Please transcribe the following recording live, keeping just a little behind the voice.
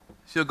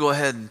If you'll go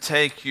ahead and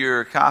take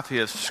your copy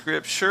of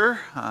Scripture,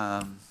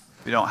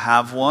 if you don't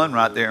have one,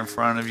 right there in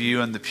front of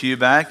you in the pew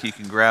back, you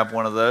can grab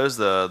one of those,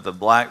 the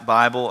black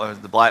Bible, or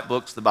the black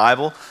books, the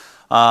Bible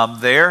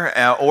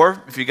there.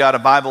 Or if you got a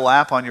Bible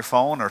app on your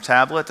phone or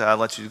tablet, I'll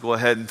let you go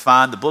ahead and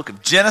find the book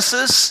of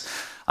Genesis.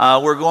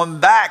 We're going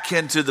back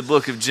into the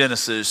book of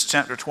Genesis.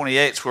 Chapter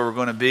 28 is where we're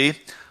going to be.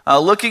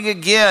 Looking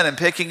again and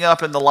picking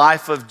up in the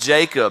life of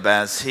Jacob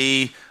as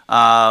he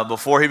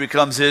before he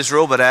becomes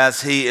Israel, but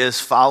as he is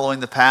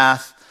following the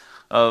path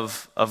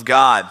of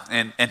God.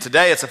 And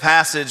today it's a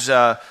passage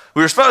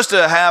we were supposed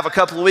to have a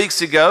couple of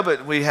weeks ago,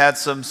 but we had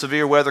some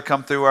severe weather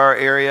come through our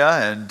area,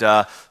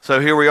 and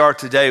so here we are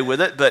today with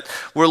it. But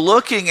we're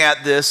looking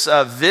at this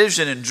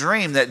vision and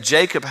dream that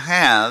Jacob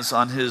has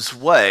on his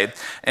way,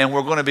 and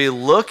we're going to be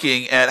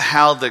looking at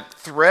how the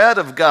thread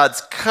of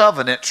God's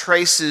covenant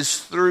traces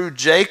through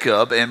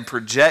Jacob and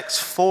projects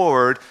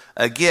forward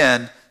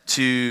again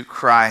to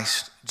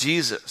Christ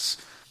Jesus.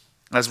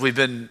 As we've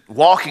been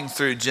walking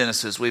through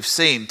Genesis, we've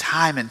seen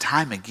time and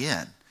time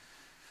again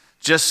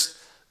just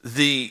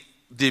the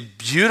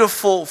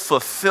beautiful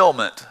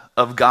fulfillment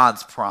of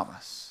God's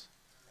promise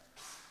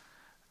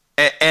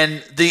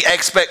and the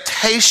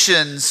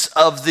expectations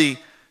of the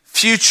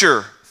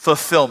future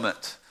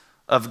fulfillment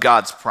of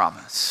God's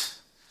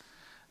promise.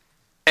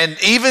 And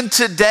even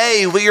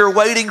today, we are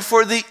waiting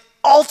for the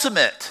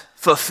ultimate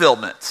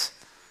fulfillment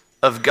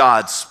of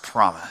God's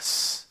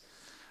promise.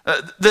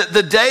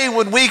 The day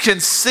when we can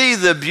see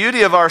the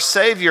beauty of our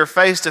Savior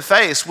face to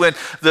face, when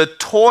the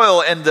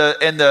toil and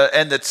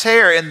the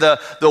tear and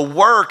the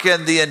work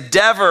and the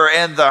endeavor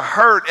and the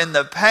hurt and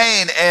the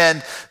pain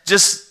and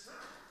just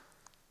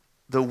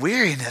the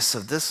weariness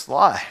of this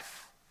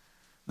life,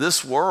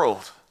 this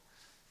world,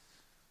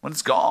 when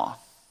it's gone,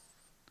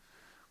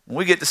 when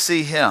we get to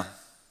see Him.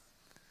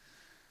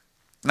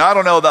 Now, I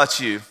don't know about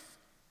you,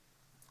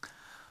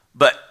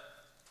 but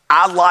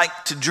I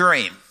like to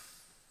dream.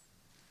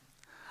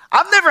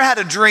 I've never had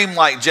a dream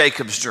like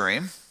Jacob's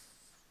dream,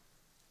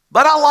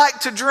 but I like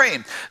to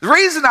dream. The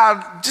reason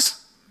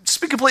just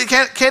be completely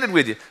candid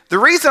with you, the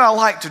reason I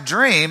like to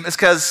dream is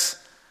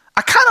because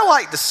I kind of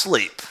like to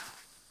sleep.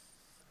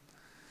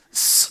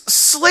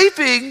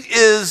 Sleeping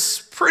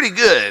is pretty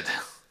good.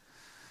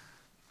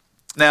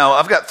 Now,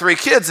 I've got 3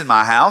 kids in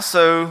my house,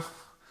 so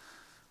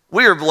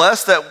we are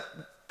blessed that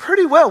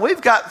pretty well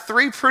we've got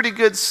 3 pretty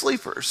good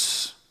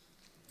sleepers.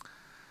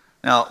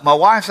 Now, my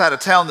wife's out of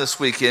town this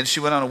weekend. She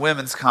went on a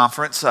women's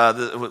conference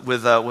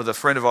with a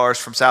friend of ours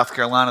from South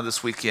Carolina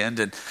this weekend.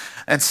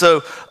 And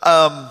so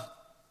trying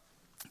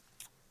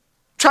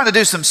to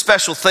do some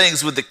special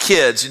things with the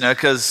kids,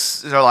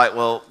 because they're like,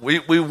 well,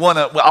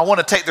 I want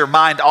to take their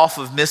mind off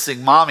of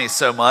missing mommy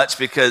so much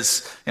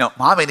because,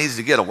 mommy needs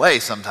to get away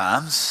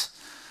sometimes.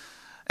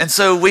 And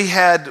so we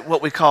had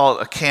what we call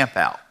a camp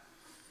out.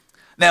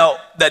 Now,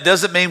 that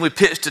doesn't mean we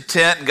pitched a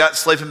tent and got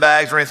sleeping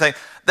bags or anything.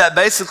 That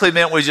basically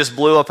meant we just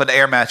blew up an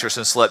air mattress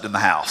and slept in the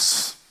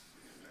house.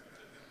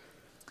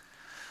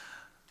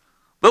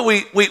 But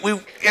we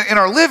in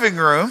our living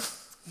room,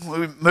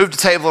 we moved the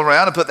table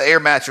around and put the air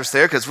mattress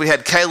there because we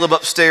had Caleb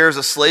upstairs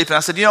asleep. And I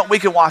said, we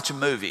can watch a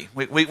movie.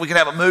 We can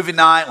have a movie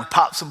night. We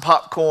pop some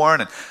popcorn.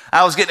 And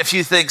I was getting a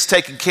few things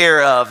taken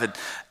care of.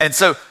 And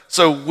so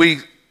we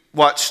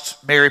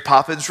watched Mary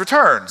Poppins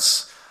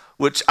Returns,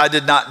 which I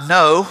did not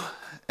know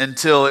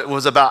until it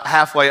was about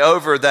halfway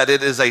over that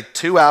it is a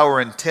 2-hour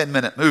and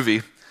 10-minute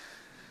movie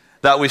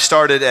that we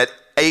started at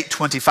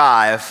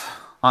 8:25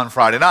 on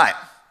Friday night.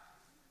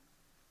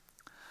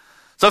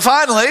 So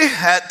finally,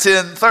 at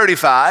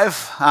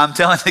 10:35, I'm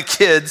telling the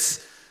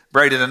kids,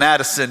 Braden and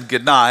Addison,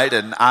 good night,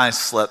 and I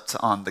slept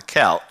on the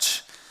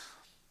couch.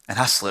 And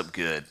I slept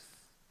good.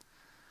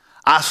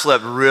 I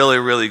slept really,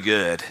 really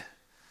good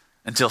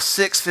until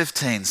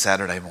 6:15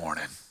 Saturday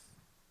morning.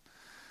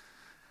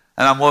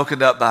 And I'm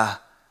woken up by,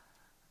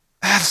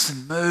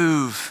 Addison,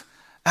 move.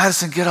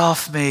 Addison, get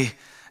off me.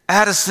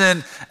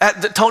 Addison,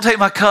 don't take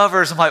my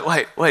covers. I'm like,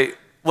 wait,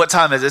 what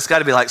time is it? It's got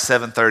to be like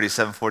 7:30,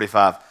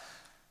 7:45.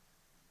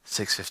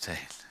 6:15.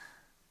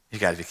 You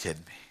got to be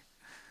kidding me.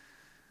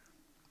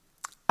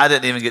 I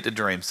didn't even get to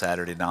dream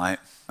Saturday night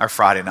or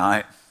Friday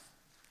night.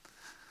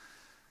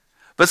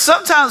 But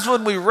sometimes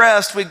when we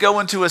rest, we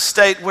go into a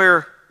state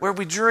where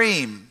we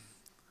dream,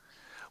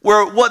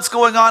 where what's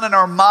going on in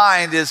our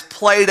mind is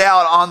played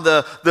out on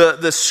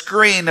the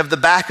screen of the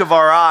back of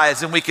our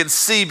eyes, and we can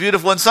see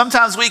beautiful. And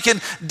sometimes we can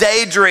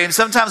daydream.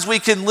 Sometimes we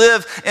can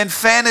live in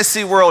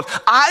fantasy world.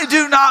 I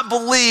do not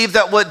believe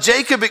that what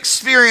Jacob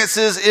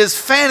experiences is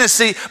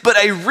fantasy, but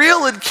a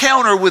real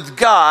encounter with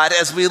God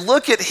as we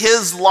look at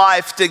his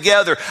life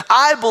together.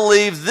 I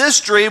believe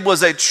this dream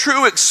was a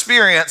true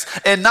experience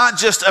and not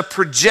just a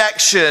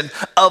projection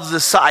of the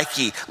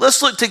psyche.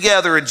 Let's look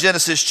together in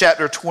Genesis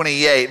chapter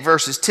 28,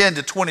 verses 10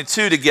 to 20.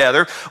 22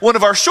 together, one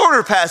of our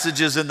shorter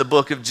passages in the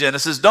book of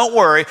Genesis. Don't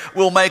worry,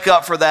 we'll make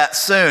up for that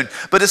soon.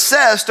 But it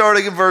says,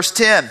 starting in verse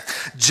 10,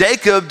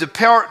 Jacob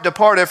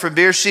departed from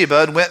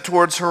Beersheba and went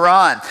towards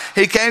Haran.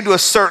 He came to a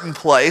certain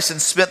place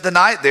and spent the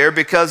night there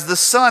because the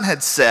sun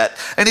had set.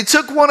 And he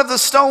took one of the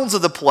stones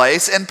of the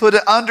place and put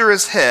it under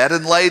his head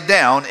and laid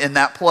down in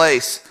that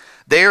place.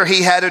 There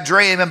he had a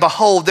dream, and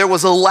behold, there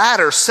was a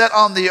ladder set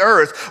on the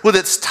earth with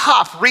its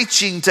top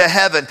reaching to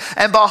heaven.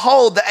 And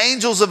behold, the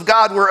angels of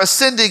God were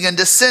ascending and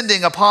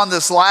descending upon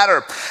this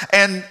ladder.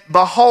 And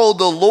behold,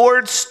 the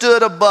Lord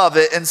stood above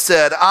it and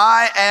said,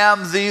 I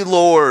am the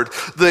Lord,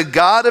 the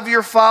God of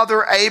your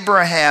father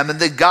Abraham and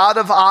the God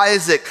of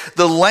Isaac.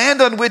 The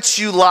land on which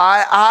you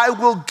lie, I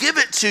will give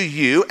it to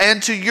you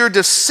and to your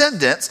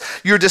descendants.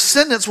 Your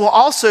descendants will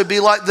also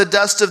be like the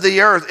dust of the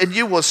earth, and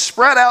you will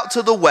spread out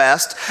to the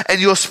west, and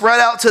you will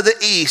spread out to the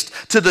east,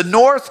 to the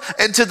north,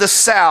 and to the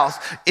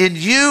south. In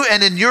you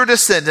and in your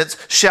descendants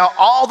shall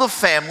all the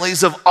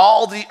families of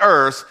all the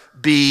earth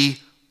be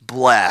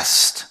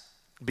blessed.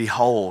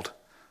 Behold,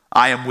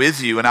 I am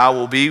with you, and I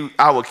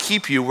will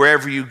keep you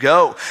wherever you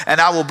go, and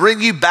I will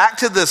bring you back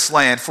to this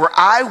land, for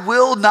I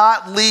will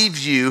not leave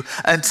you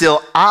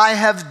until I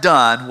have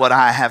done what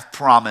I have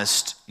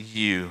promised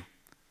you.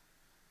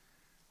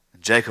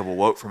 And Jacob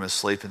awoke from his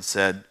sleep and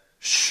said,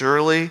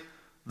 surely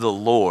the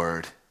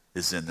Lord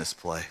is in this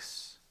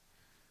place,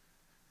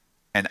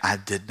 and I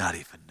did not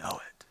even know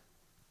it.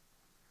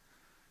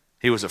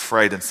 He was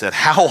afraid and said,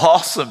 how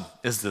awesome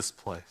is this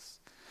place?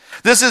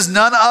 This is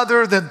none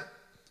other than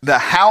the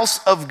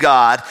house of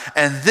God,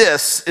 and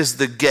this is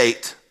the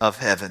gate of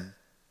heaven.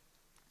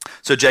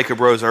 So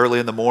Jacob rose early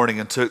in the morning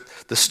and took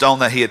the stone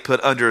that he had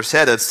put under his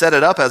head and set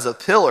it up as a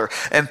pillar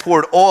and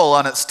poured oil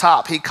on its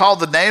top. He called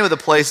the name of the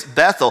place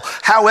Bethel.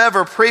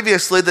 However,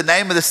 previously the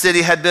name of the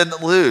city had been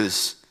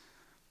Luz.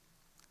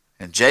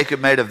 And Jacob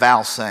made a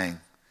vow,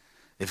 saying,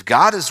 if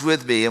God is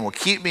with me and will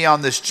keep me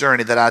on this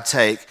journey that I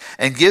take,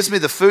 and gives me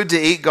the food to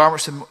eat,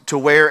 garments to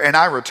wear, and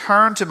I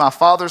return to my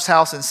father's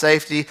house in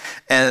safety,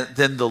 and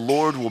then the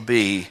Lord will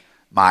be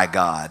my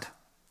God.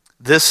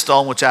 This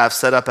stone which I have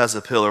set up as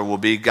a pillar will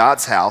be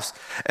God's house,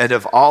 and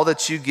of all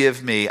that you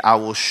give me, I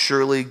will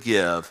surely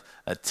give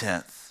a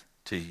tenth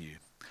to you.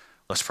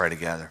 Let's pray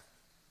together.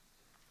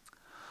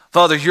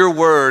 Father, your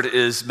word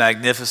is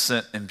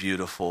magnificent and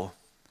beautiful.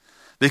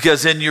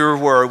 Because in your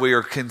word, we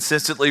are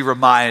consistently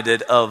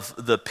reminded of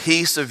the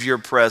peace of your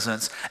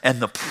presence and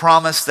the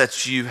promise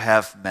that you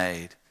have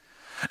made.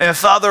 And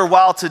Father,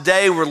 while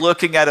today we're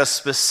looking at a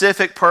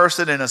specific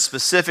person in a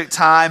specific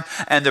time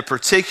and the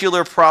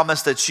particular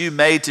promise that you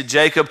made to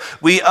Jacob,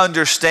 we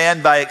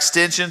understand by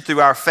extension through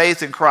our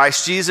faith in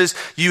Christ Jesus,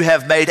 you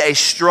have made a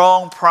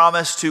strong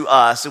promise to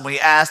us. And we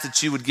ask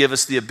that you would give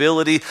us the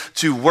ability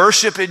to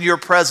worship in your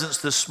presence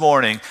this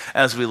morning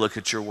as we look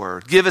at your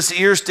word. Give us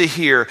ears to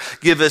hear,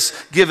 give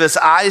us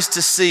eyes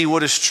to see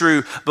what is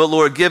true, but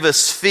Lord, give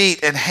us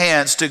feet and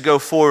hands to go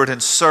forward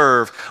and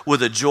serve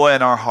with a joy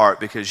in our heart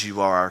because you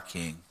are our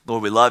King.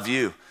 Lord, we love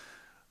you.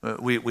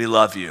 We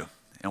love you.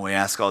 And we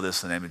ask all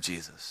this in the name of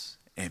Jesus.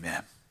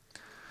 Amen.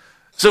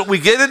 So we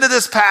get into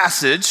this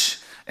passage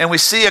and we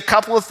see a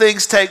couple of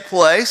things take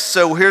place.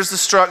 So here's the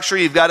structure.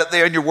 You've got it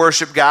there in your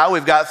worship guide.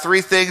 We've got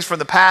three things from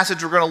the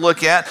passage we're going to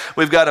look at.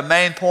 We've got a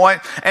main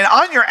point. And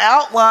on your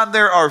outline,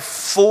 there are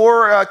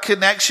four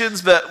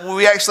connections, but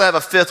we actually have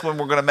a fifth one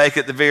we're going to make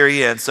at the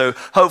very end. So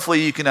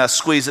hopefully you can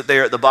squeeze it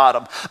there at the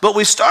bottom. But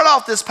we start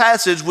off this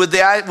passage with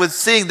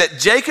seeing that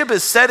Jacob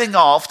is setting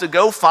off to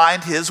go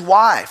find his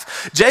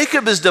wife.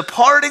 Jacob is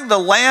departing the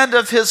land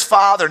of his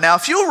father. Now,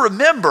 if you'll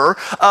remember,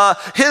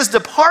 his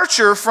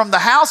departure from the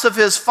house of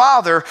his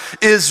father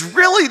is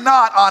really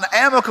not on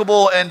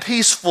amicable and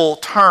peaceful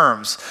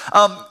terms.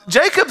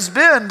 Jacob's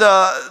been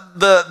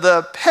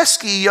the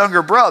pesky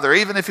younger brother,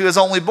 even if he was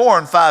only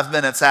born 5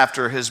 minutes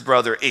after his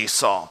brother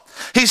Esau.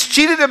 He's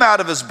cheated him out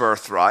of his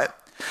birthright.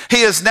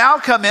 He has now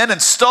come in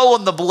and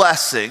stolen the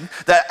blessing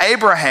that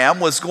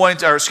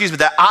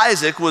that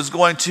Isaac was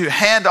going to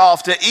hand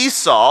off to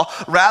Esau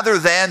rather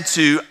than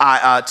to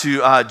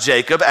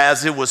Jacob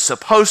as it was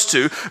supposed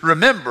to.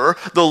 Remember,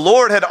 the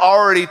Lord had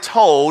already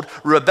told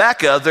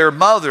Rebekah, their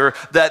mother,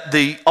 that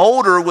the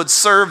older would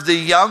serve the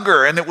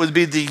younger, and it would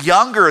be the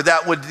younger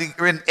that would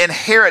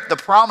inherit the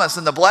promise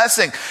and the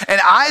blessing. And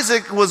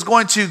Isaac was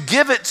going to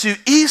give it to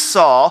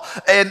Esau,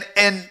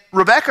 and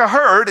Rebekah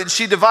heard, and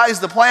she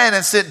devised the plan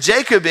and sent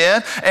Jacob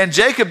in, and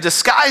Jacob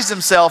disguised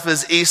himself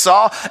as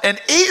Esau, and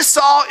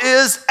Esau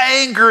is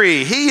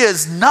angry. He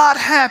is not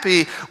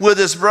happy with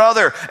his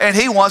brother, and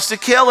he wants to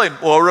kill him.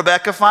 Well,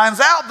 Rebekah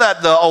finds out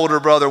that the older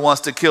brother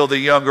wants to kill the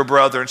younger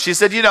brother, and she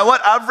said, you know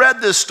what? I've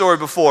read this story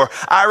before.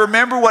 I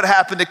remember what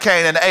happened to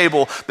Cain and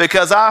Abel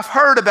because I've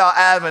heard about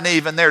Adam and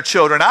Eve and their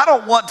children. I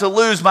don't want to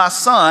lose my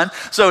son,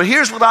 so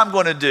here's what I'm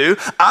going to do.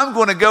 I'm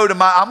going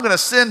to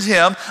send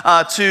him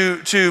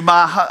to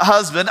my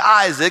husband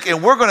Isaac,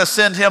 and we're going to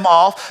send him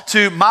off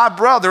to my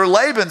brother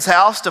Laban's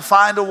house to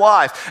find a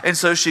wife. And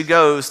so she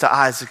goes to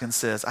Isaac and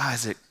says,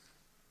 Isaac,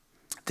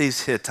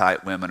 these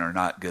Hittite women are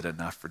not good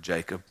enough for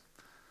Jacob.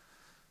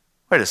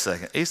 Wait a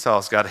second.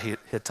 Esau's got a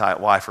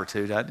Hittite wife or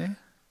two, doesn't he?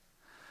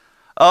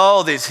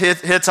 Oh, these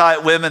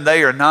Hittite women,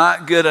 they are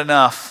not good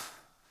enough.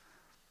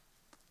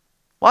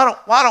 Why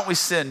don't we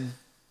send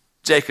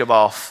Jacob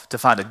off to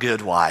find a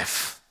good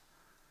wife?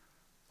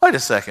 Wait a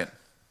second.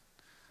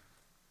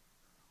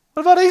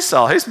 What about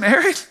Esau? He's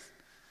married.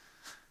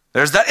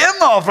 There's that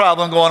in-law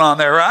problem going on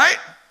there, right?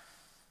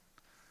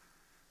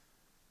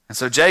 And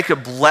so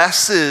Jacob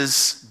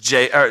is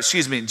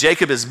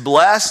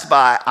blessed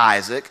by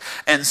Isaac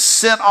and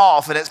sent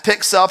off, and it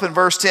picks up in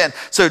verse 10.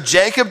 So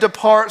Jacob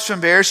departs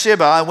from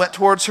Beersheba and went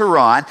towards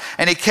Haran,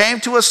 and he came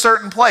to a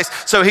certain place.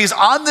 So he's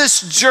on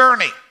this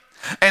journey,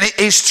 and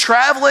he's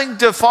traveling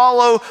to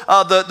follow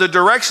the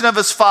direction of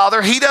his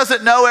father. He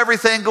doesn't know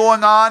everything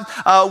going on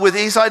with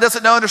Esau. He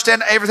doesn't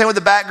understand everything with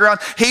the background.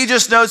 He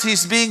just knows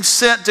he's being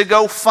sent to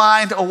go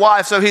find a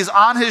wife. So he's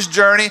on his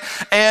journey.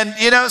 And,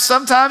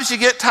 sometimes you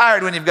get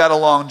tired when you've got a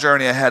long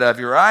journey ahead of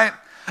you, right?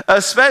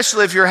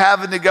 Especially if you're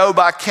having to go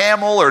by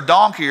camel or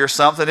donkey or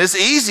something. It's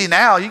easy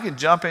now. You can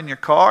jump in your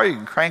car. You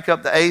can crank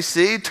up the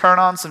AC, turn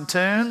on some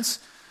tunes.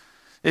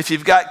 If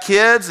you've got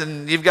kids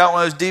and you've got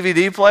one of those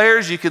DVD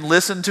players, you can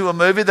listen to a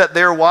movie that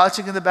they're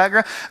watching in the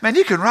background. Man,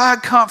 you can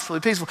ride comfortably,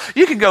 peaceful.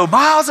 You can go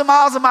miles and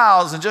miles and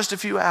miles in just a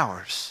few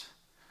hours.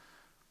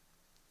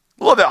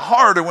 A little bit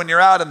harder when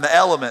you're out in the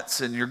elements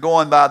and you're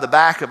going by the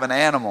back of an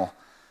animal.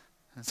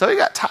 And so he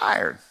got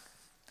tired.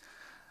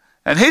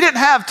 And he didn't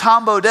have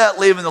Tom Bodette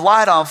leaving the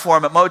light on for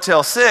him at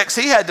Motel 6.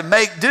 He had to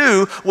make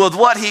do with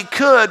what he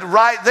could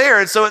right there.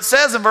 And so it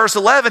says in verse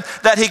 11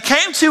 that he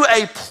came to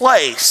a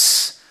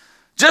place,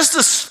 just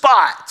a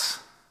spot.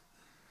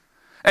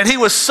 And he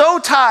was so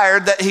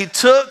tired that he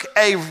took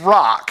a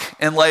rock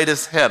and laid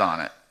his head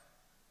on it.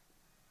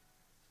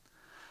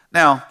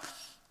 Now,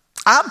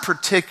 I'm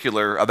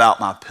particular about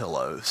my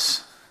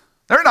pillows.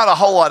 There are not a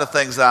whole lot of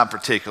things that I'm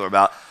particular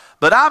about,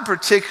 but I'm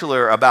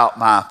particular about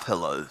my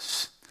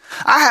pillows.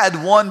 I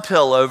had one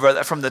pillow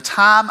from the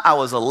time I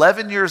was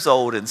 11 years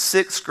old in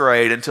 6th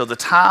grade until the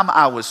time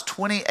I was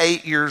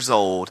 28 years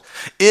old.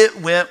 It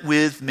went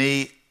with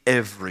me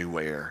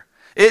everywhere.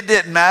 It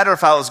didn't matter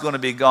if I was going to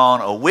be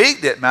gone a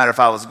week, didn't matter if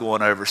I was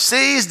going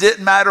overseas,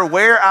 didn't matter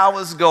where I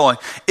was going.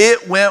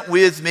 It went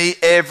with me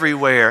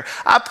everywhere.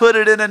 I put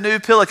it in a new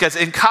pillowcase.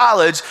 In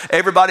college,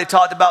 everybody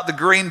talked about the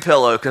green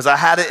pillow because I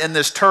had it in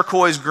this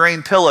turquoise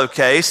green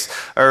pillowcase,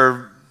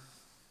 or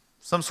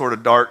some sort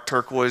of dark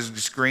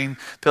turquoise green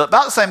pillow,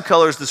 about the same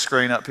color as the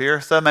screen up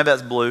here. So maybe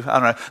that's blue. I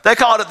don't know. They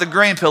called it the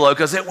green pillow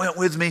because it went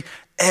with me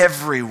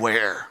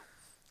everywhere.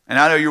 And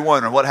I know you're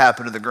wondering what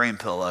happened to the green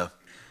pillow.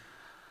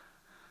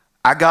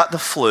 I got the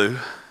flu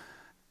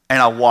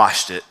and I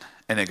washed it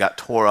and it got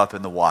tore up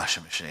in the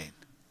washing machine.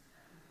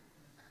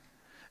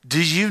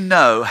 Do you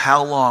know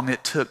how long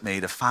it took me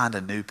to find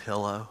a new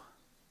pillow?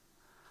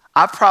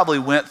 I probably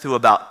went through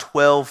about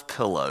 12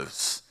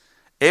 pillows.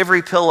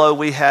 Every pillow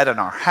we had in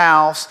our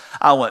house,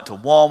 I went to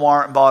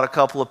Walmart and bought a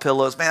couple of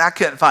pillows. Man, I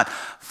couldn't find.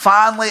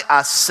 Finally,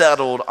 I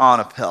settled on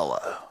a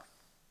pillow.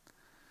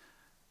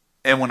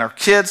 And when our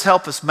kids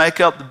help us make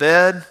up the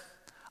bed,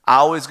 I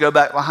always go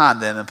back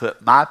behind them and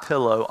put my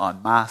pillow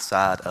on my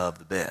side of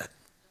the bed.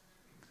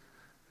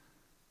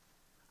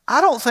 I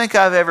don't think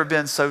I've ever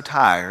been so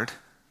tired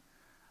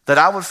that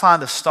I would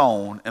find a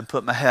stone and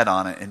put my head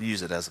on it and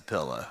use it as a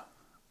pillow.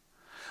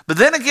 But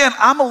then again,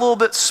 I'm a little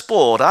bit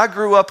spoiled. I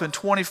grew up in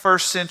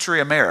 21st century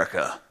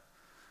America,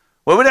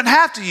 where we didn't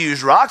have to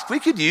use rocks.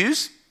 We could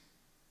use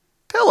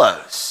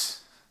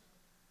pillows.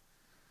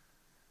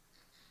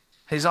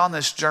 He's on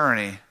this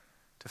journey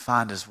to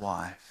find his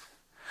wife.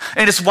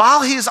 And it's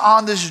while he's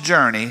on this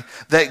journey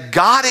that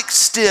God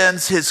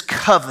extends his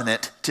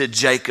covenant to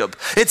Jacob.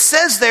 It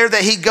says there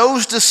that he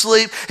goes to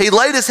sleep, he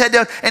laid his head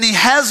down, and he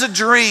has a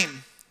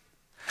dream.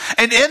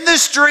 And in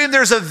this dream,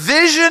 there's a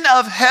vision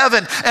of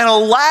heaven and a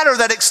ladder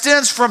that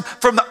extends from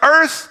the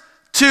earth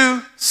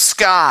to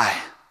sky.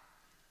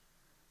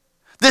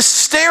 This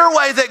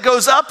stairway that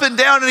goes up and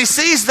down, and he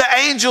sees the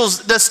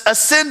angels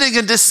ascending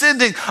and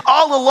descending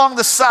all along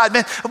the side.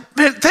 Man,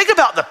 think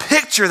about the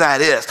picture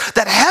that is.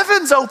 That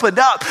heaven's opened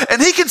up,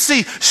 and he can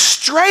see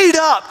straight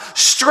up,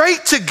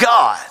 straight to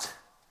God.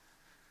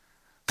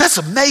 That's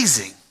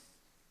amazing.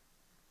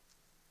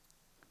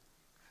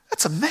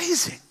 That's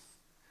amazing.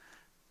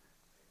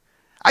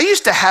 I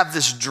used to have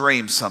this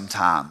dream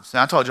sometimes.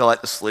 And I told you I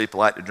like to sleep, I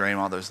like to dream,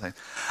 all those things.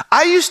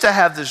 I used to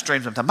have this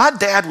dream sometimes. My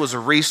dad was a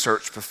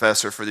research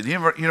professor for the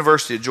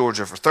University of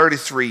Georgia for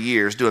 33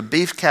 years doing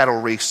beef cattle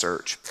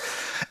research.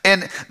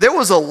 And there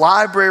was a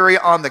library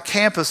on the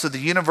campus of the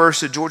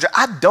University of Georgia.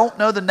 I don't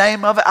know the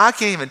name of it. I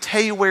can't even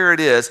tell you where it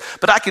is.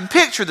 But I can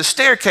picture the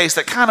staircase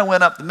that kind of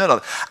went up the middle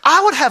of it.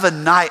 I would have a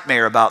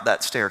nightmare about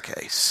that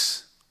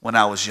staircase when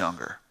I was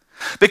younger.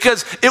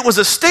 Because it was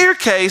a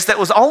staircase that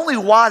was only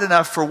wide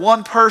enough for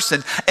one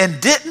person and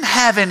didn't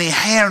have any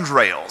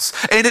handrails.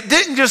 And it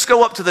didn't just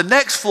go up to the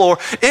next floor,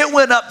 it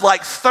went up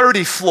like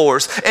 30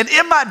 floors. And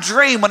in my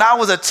dream, when I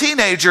was a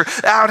teenager,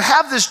 I would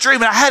have this dream,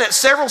 and I had it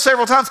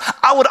several times.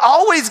 I would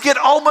always get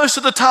almost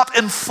to the top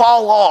and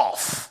fall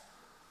off.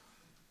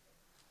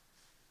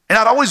 And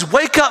I'd always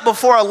wake up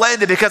before I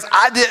landed because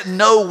I didn't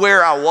know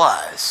where I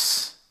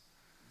was.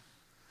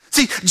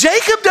 See,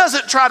 Jacob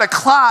doesn't try to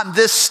climb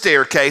this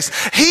staircase.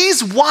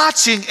 He's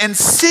watching and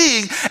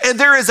seeing, and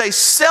there is a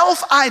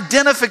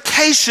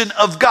self-identification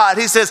of God.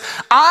 He says,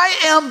 I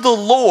am the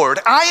Lord.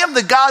 I am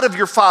the God of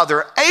your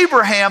father,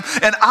 Abraham,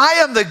 and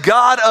I am the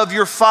God of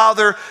your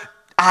father,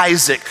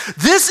 Isaac.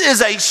 This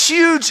is a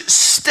huge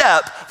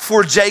step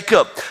for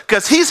Jacob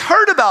because he's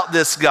heard about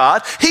this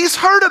God. He's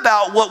heard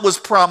about what was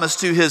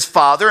promised to his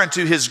father and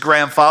to his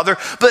grandfather,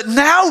 but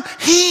now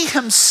he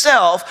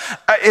himself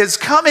is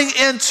coming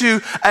into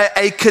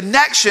a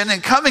connection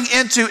and coming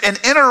into an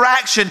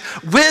interaction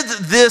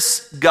with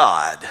this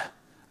God.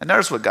 And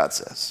notice what God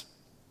says.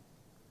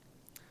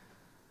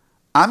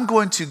 I'm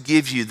going to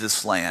give you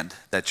this land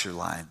that you're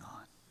lying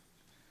on.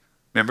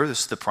 Remember,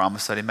 this is the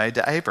promise that he made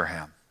to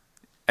Abraham.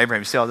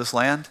 Abraham, you see all this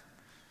land?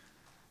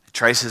 He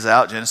traces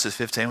out Genesis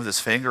 15 with his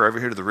finger over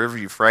here to the river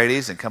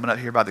Euphrates and coming up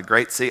here by the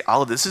Great Sea.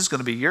 All of this is going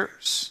to be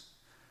yours.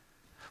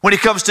 When he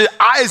comes to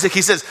Isaac,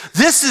 he says,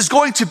 this is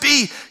going to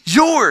be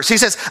yours. He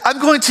says, I'm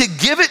going to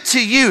give it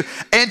to you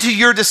and to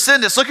your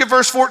descendants. Look at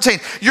verse 14.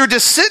 Your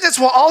descendants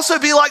will also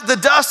be like the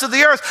dust of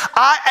the earth.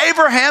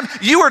 Abraham,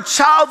 you are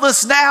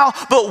childless now,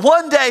 but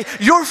one day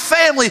your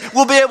family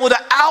will be able to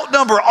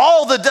outnumber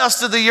all the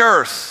dust of the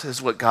earth,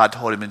 is what God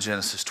told him in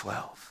Genesis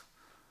 12.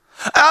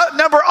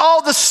 Outnumber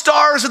all the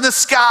stars in the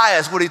sky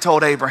is what he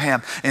told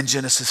Abraham in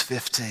Genesis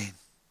 15.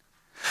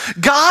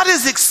 God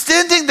is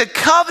extending the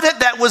covenant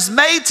that was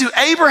made to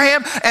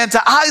Abraham and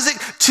to Isaac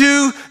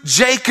to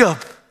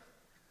Jacob.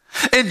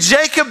 And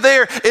Jacob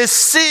there is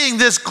seeing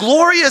this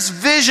glorious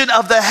vision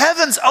of the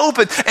heavens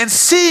open and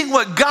seeing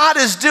what God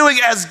is doing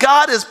as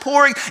God is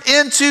pouring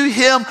into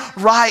him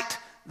right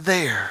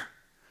there.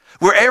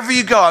 Wherever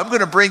you go, I'm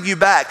going to bring you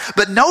back.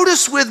 But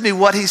notice with me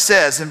what he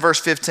says in verse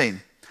 15.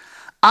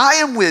 I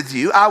am with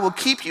you, I will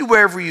keep you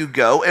wherever you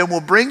go, and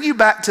will bring you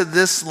back to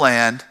this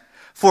land,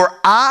 for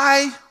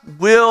I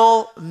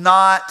will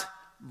not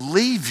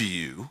leave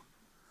you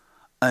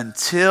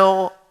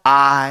until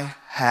I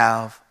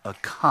have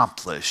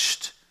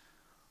accomplished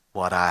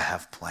what I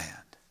have planned.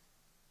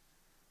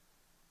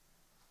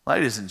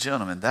 Ladies and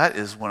gentlemen, that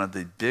is one of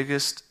the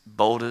biggest,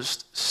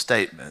 boldest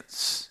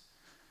statements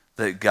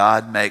that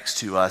God makes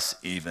to us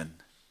even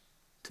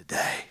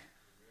today.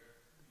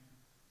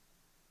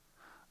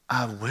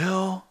 I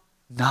will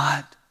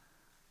not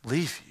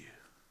leave you.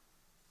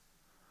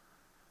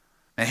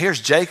 And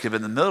here's Jacob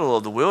in the middle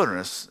of the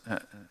wilderness,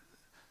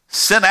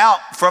 sent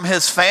out from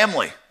his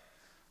family.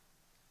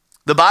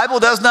 The Bible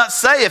does not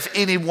say if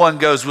anyone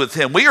goes with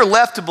him. We are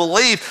left to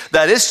believe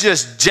that it's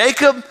just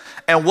Jacob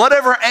and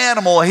whatever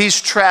animal he's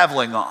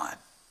traveling on.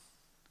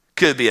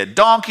 Could be a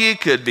donkey,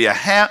 could be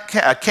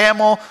a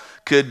camel,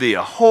 could be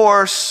a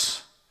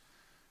horse.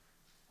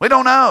 We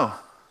don't know.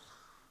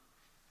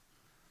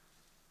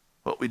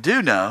 What we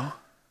do know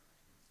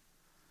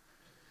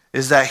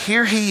is that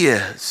here he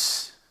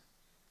is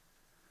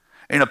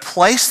in a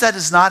place that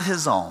is not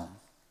his own,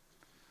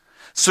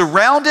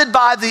 surrounded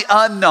by the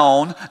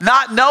unknown,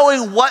 not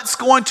knowing what's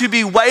going to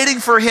be waiting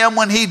for him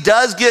when he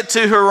does get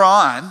to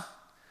Haran.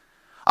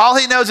 All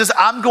he knows is,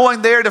 I'm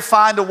going there to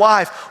find a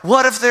wife.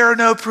 What if there are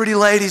no pretty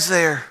ladies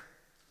there?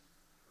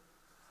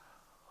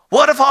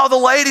 What if all the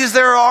ladies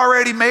there are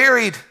already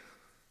married?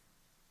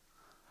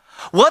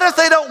 What if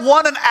they don't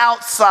want an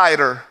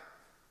outsider?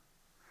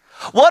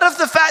 What if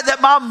the fact that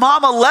my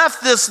mama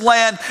left this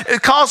land,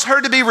 it caused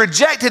her to be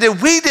rejected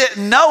and we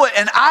didn't know it,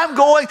 and I'm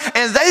going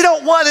and they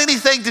don't want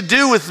anything to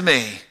do with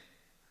me?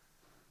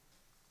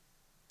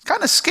 It's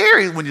kind of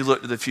scary when you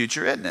look to the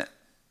future, isn't it?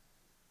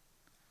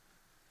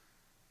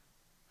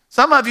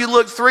 Some of you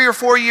look 3 or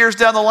 4 years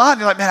down the line,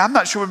 you're like, man, I'm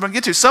not sure what we're going to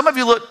get to. Some of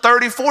you look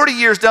 30, 40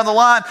 years down the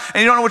line,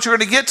 and you don't know what you're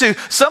going to get to.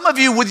 Some of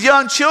you with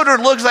young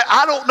children look like,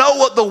 I don't know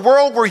what the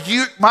world where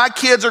my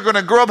kids are going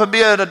to grow up and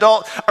be an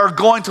adult are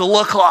going to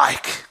look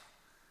like.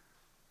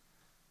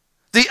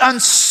 The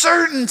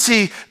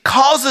uncertainty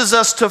causes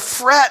us to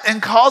fret and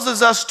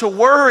causes us to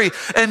worry.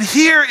 And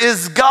here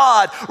is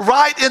God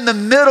right in the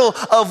middle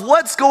of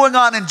what's going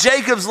on in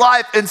Jacob's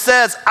life and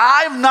says,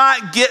 I'm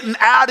not getting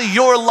out of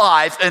your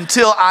life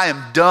until I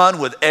am done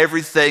with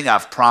everything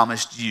I've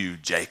promised you,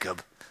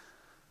 Jacob.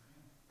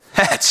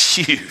 That's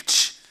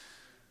huge.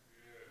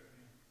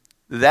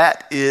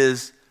 That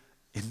is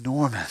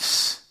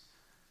enormous.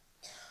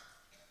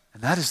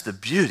 And that is the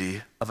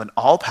beauty of an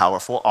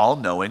all-powerful,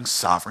 all-knowing,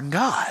 sovereign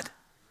God.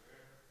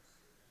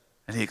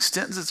 And he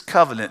extends his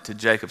covenant to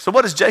Jacob. So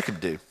what does Jacob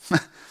do? It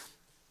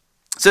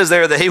says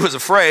there that he was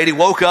afraid. He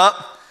woke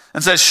up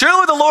and said,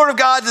 surely the Lord of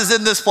God is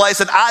in this place,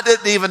 and I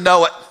didn't even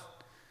know it.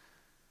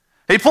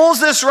 He pulls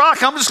this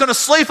rock. I'm just going to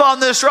sleep on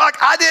this rock.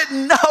 I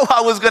didn't know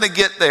I was going to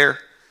get there. It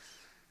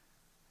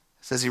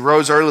says he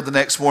rose early the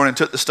next morning and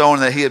took the stone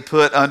that he had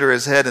put under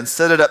his head and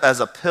set it up as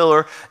a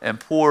pillar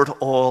and poured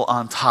oil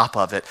on top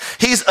of it.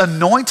 He's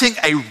anointing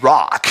a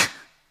rock.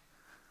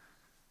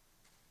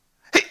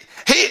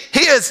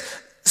 He is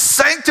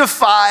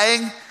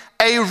sanctifying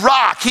a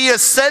rock. He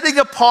is setting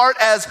apart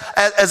as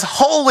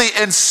holy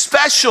and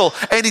special,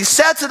 and he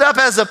sets it up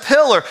as a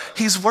pillar.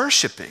 He's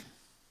worshiping.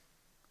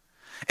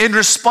 In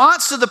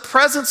response to the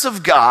presence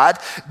of God,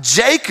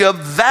 Jacob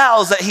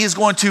vows that he's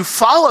going to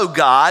follow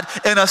God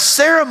in a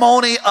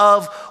ceremony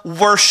of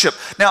worship.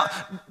 Now,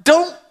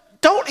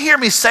 don't hear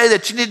me say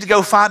that you need to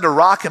go find a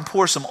rock and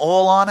pour some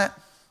oil on it.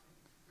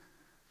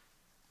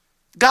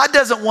 God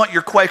doesn't want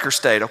your Quaker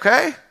state,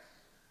 okay?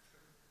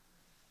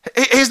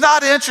 He's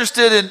not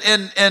interested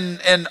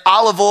in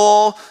olive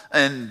oil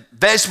and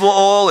vegetable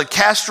oil and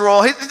castor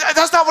oil.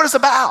 That's not what it's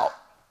about.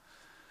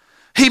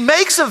 He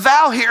makes a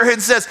vow here and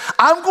says,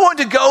 I'm going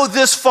to go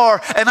this far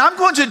and I'm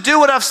going to do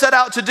what I've set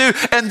out to do.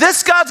 And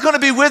this God's going to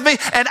be with me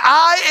and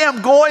I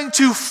am going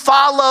to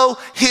follow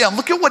him.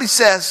 Look at what he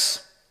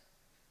says.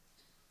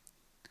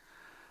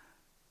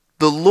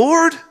 The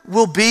Lord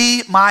will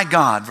be my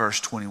God, verse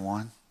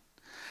 21.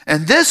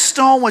 And this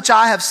stone which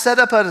I have set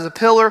up as a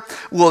pillar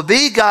will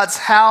be God's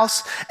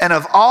house. And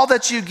of all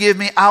that you give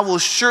me, I will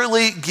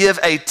surely give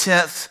a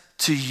tenth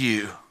to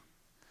you.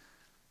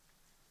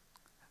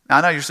 Now,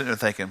 I know you're sitting there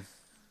thinking,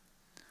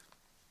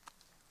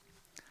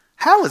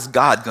 how is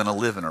God going to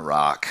live in a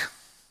rock?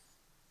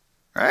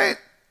 Right?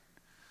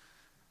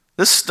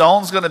 This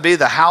stone's going to be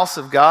the house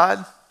of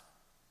God.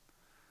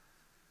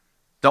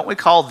 Don't we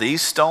call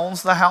these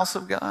stones the house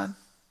of God?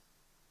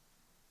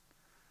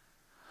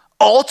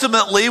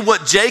 Ultimately,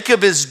 what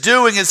Jacob is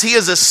doing is he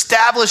is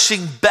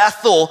establishing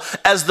Bethel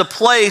as the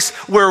place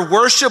where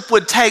worship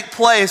would take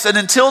place. And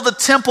until the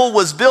temple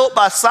was built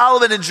by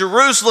Solomon in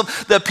Jerusalem,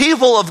 the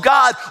people of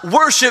God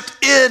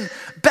worshiped in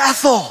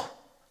Bethel.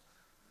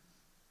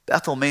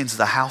 Bethel means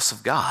the house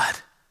of God.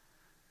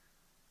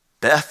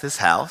 Beth is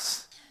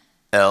house.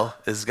 El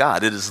is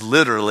God. It is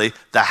literally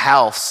the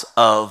house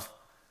of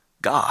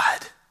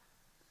God.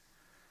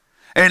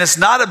 And it's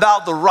not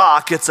about the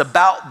rock, it's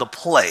about the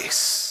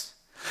place.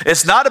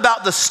 It's not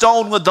about the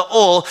stone with the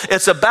oil.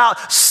 It's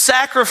about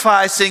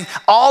sacrificing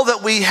all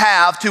that we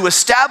have to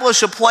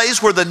establish a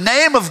place where the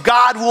name of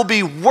God will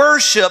be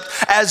worshiped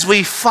as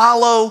we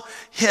follow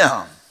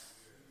him.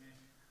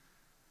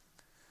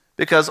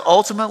 Because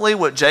ultimately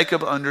what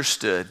Jacob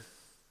understood,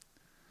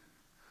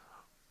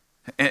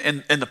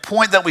 and the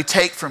point that we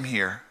take from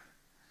here,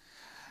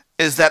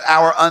 is that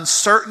our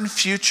uncertain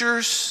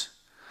futures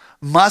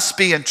must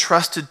be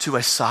entrusted to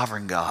a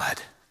sovereign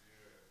God.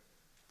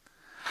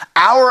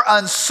 Our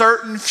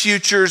uncertain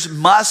futures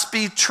must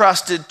be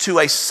trusted to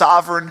a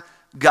sovereign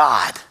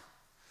God.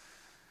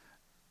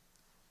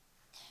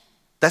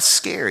 That's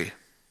scary.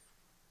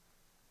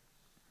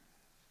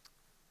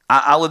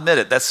 I'll admit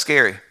it, that's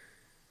scary.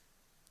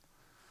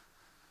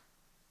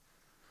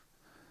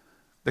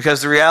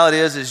 Because the reality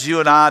is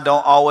you and I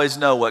don't always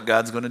know what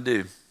God's going to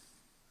do.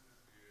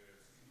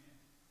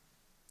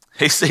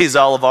 He sees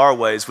all of our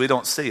ways. We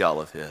don't see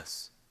all of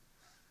his.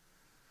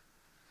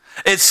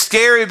 It's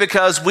scary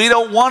because we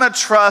don't want to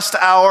trust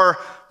our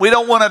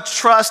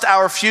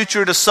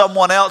future to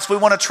someone else. We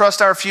want to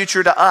trust our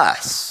future to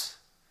us.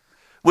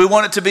 We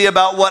want it to be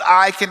about what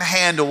I can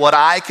handle, what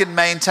I can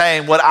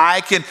maintain, what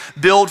I can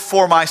build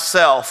for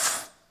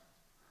myself.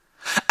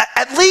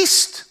 At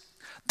least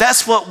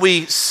that's what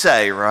we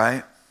say,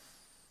 right?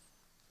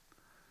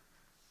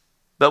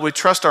 But we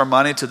trust our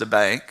money to the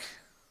bank.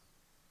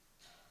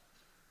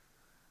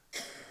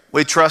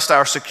 We trust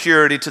our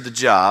security to the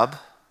job.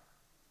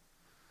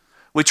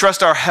 We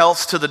trust our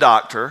health to the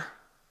doctor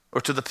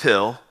or to the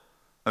pill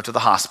or to the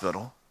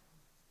hospital.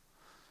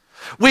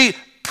 We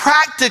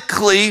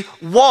practically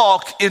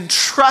walk in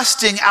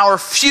trusting our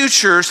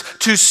futures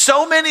to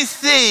so many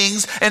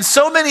things and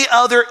so many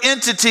other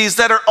entities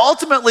that are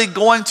ultimately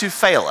going to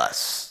fail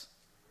us.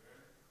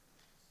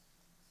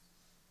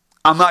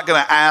 I'm not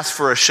going to ask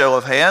for a show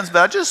of hands,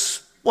 but I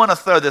just want to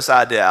throw this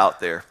idea out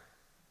there.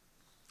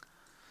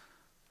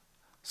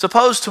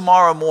 Suppose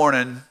tomorrow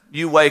morning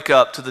you wake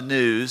up to the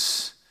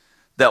news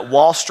that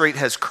Wall Street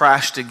has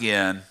crashed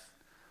again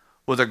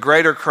with a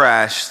greater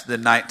crash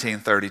than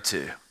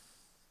 1932.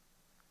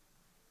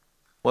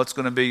 What's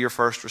going to be your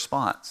first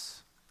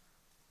response?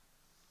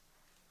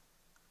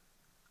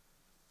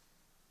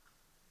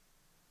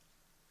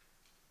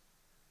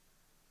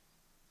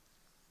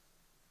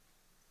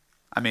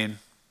 I mean,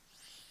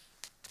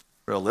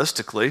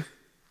 realistically,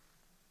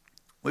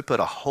 we put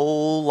a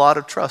whole lot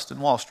of trust in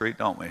Wall Street,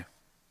 don't we?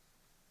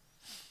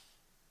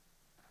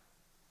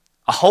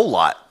 A whole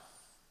lot.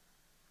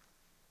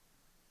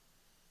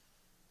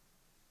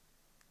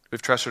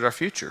 We've trusted our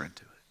future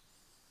into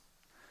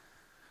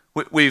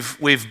it.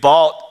 We've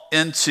bought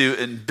into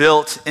and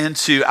built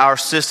into our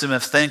system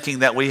of thinking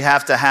that we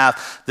have to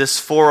have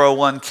this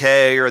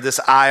 401k or this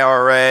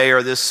IRA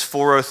or this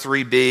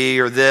 403b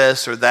or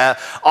this or that.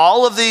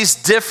 All of these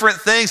different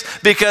things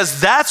because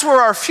that's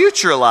where our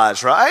future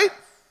lies, right?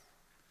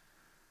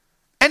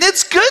 And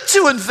it's good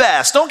to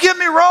invest. Don't get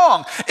me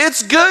wrong.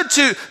 It's good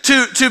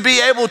to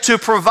be able to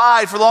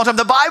provide for a long time.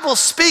 The Bible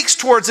speaks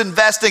towards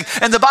investing,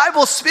 and the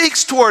Bible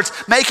speaks towards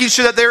making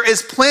sure that there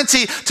is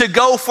plenty to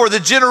go for the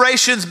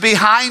generations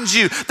behind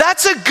you.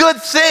 That's a good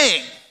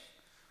thing.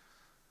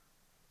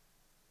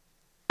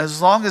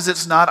 as long as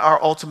it's not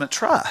our ultimate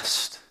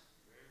trust.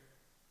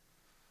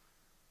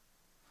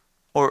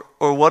 Or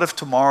what if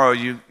tomorrow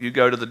you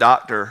go to the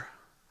doctor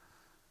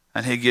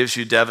and he gives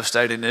you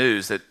devastating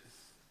news that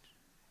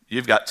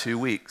you've got 2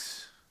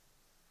 weeks?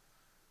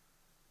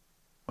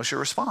 What's your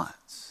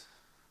response?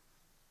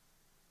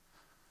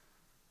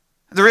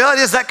 The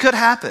reality is that could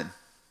happen.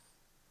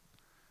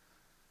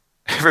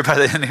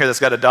 Everybody in here that's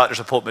got a doctor's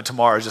appointment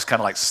tomorrow just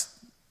kind of like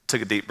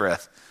took a deep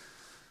breath.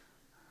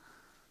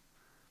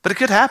 But it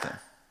could happen.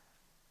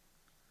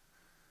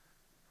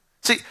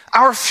 See,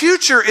 our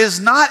future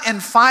is not in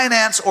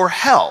finance or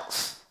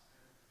health.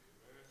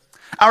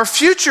 Our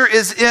future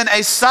is in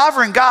a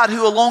sovereign God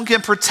who alone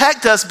can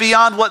protect us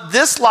beyond what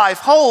this life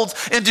holds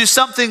and do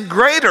something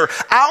greater.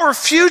 Our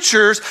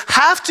futures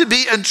have to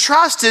be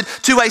entrusted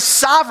to a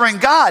sovereign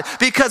God,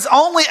 because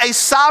only a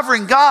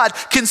sovereign God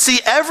can see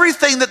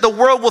everything that the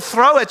world will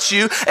throw at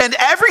you and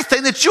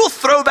everything that you'll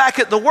throw back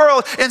at the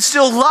world and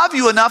still love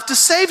you enough to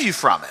save you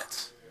from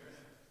it.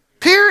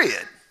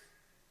 Period.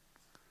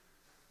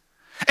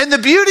 And the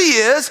beauty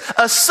is,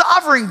 a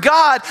sovereign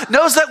God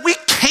knows that we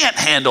can't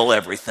handle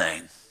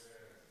everything.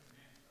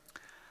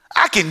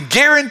 I can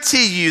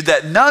guarantee you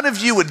that none of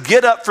you would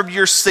get up from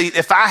your seat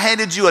if I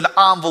handed you an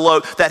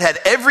envelope that had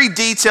every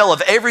detail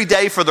of every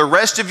day for the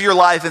rest of your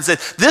life and said,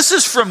 this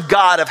is from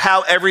God of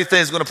how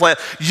everything's going to play out.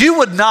 You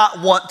would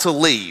not want to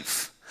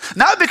leave.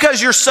 Not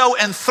because you're so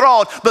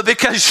enthralled, but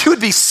because you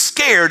would be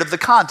scared of the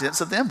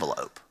contents of the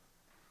envelope.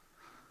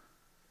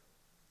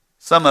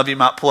 Some of you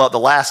might pull out the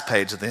last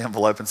page of the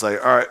envelope and say,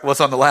 all right,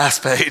 what's on the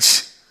last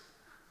page?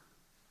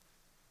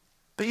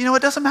 But you know,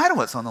 it doesn't matter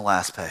what's on the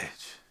last page.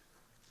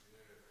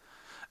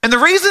 And the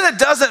reason it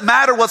doesn't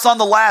matter what's on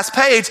the last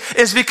page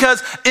is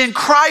because in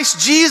Christ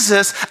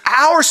Jesus,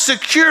 our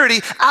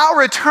security,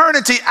 our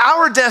eternity,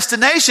 our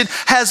destination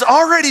has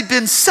already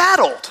been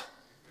settled.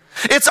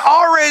 It's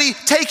already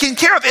taken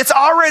care of. It's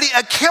already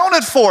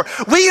accounted for.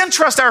 We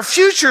entrust our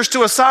futures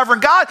to a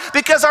sovereign God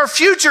because our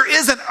future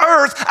isn't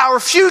earth. Our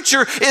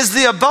future is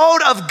the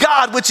abode of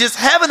God, which is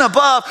heaven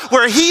above,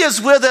 where He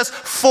is with us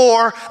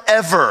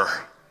forever.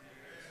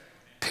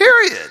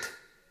 Period.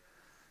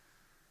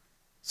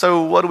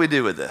 So what do we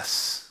do with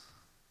this?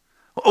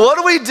 What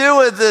do we do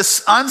with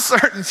this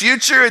uncertain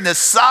future and this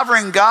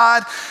sovereign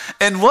God?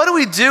 And what do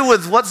we do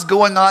with what's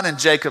going on in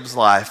Jacob's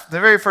life? The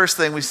very first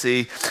thing we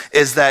see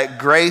is that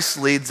grace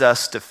leads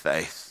us to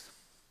faith.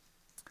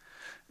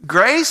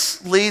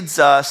 Grace leads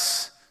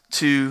us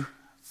to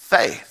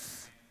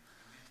faith.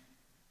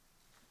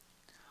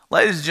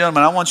 Ladies and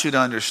gentlemen, I want you to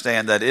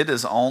understand that it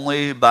is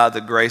only by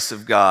the grace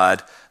of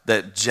God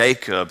that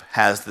Jacob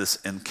has this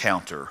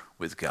encounter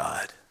with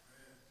God.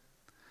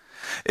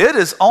 It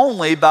is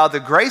only by the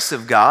grace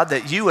of God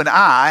that you and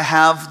I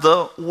have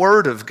the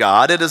Word of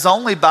God. It is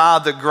only by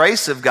the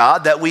grace of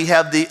God that we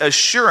have the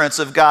assurance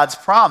of God's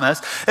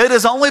promise. It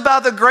is only by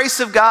the grace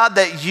of God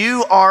that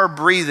you are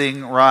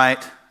breathing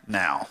right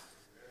now.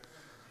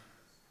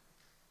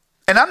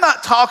 And I'm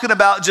not talking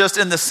about just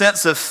in the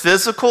sense of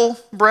physical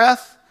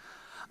breath.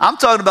 I'm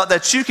talking about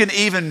that you can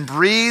even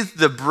breathe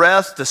the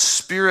breath, the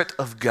Spirit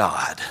of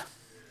God.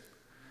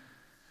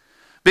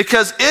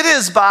 Because it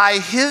is by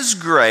His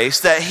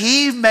grace that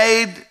He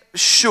made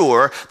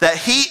sure that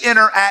He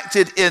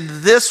interacted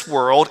in this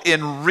world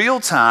in real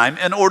time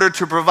in order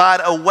to provide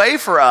a way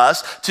for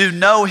us to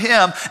know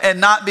Him and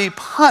not be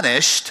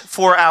punished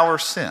for our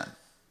sin.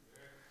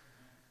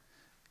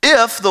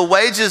 If the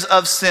wages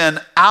of sin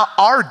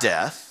are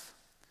death,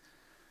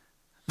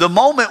 the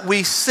moment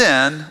we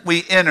sin,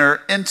 we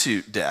enter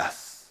into death.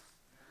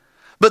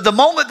 But the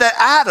moment that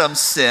Adam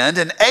sinned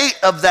and ate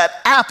of that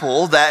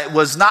apple that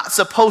was not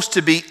supposed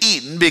to be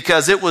eaten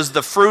because it was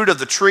the fruit of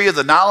the tree of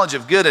the knowledge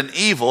of good and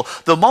evil,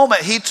 the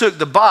moment he took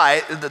the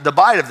bite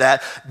of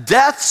that,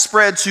 death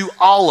spread to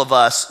all of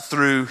us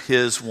through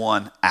his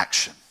one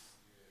action.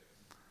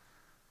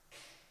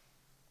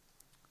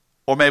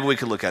 Or maybe we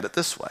could look at it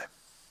this way.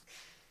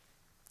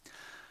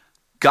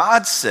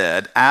 God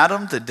said,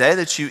 Adam, the day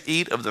that you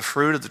eat of the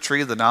fruit of the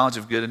tree of the knowledge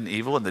of good and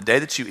evil, and the day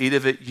that you eat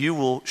of it, you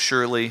will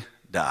surely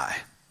die.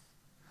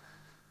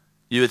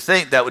 You would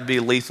think that would be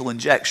a lethal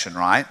injection,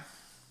 right?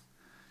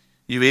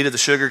 You eat of the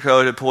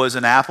sugar-coated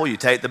poison apple, you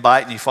take the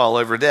bite and you fall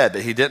over dead.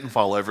 But he didn't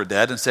fall over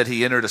dead. Instead,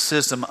 he introduced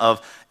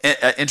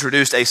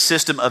a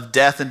system of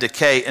death and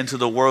decay into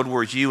the world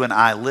where you and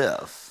I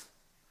live.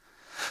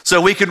 So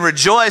we can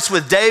rejoice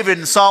with David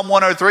in Psalm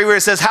 103 where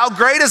it says, how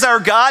great is our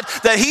God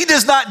that He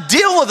does not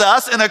deal with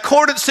us in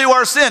accordance to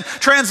our sin.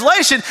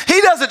 Translation, He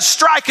doesn't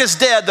strike us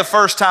dead the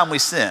first time we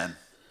sin.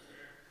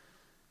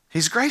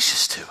 He's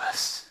gracious to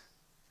us.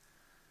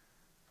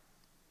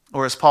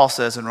 Or as Paul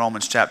says in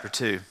Romans chapter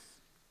 2,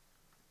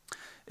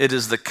 it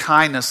is the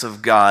kindness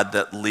of God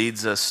that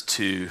leads us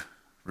to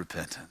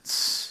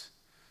repentance.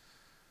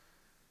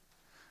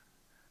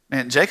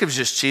 Man, Jacob's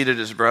just cheated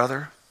his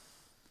brother.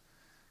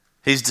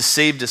 He's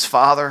deceived his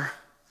father.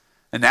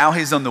 And now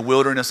he's in the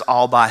wilderness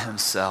all by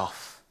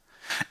himself.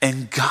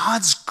 And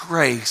God's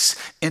grace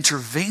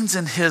intervenes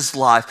in his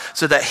life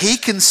so that he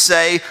can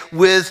say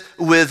with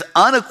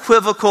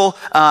unequivocal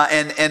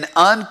and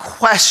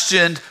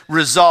unquestioned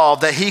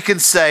resolve that he can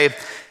say,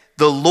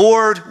 the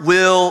Lord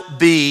will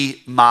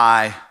be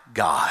my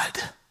God.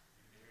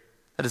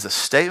 That is a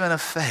statement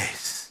of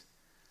faith.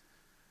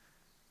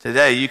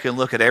 Today you can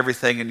look at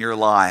everything in your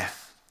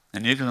life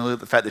and you can look at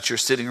the fact that you're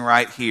sitting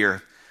right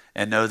here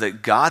and know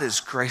that God is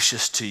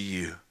gracious to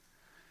you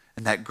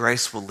and that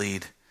grace will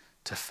lead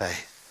to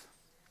faith.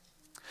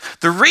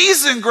 The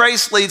reason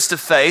grace leads to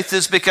faith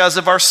is because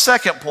of our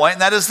second point,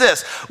 and that is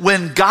this.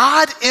 When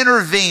God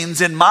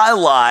intervenes in my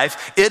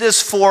life, it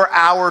is for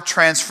our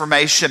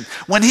transformation.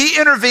 When he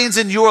intervenes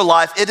in your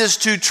life, it is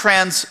to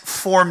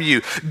transform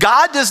you.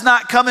 God does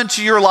not come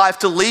into your life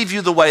to leave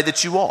you the way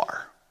that you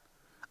are.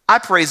 I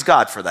praise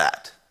God for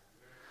that.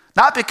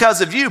 Not because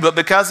of you, but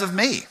because of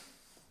me.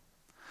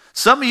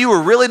 Some of you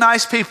are really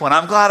nice people, and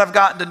I'm glad I've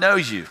gotten to know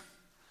you.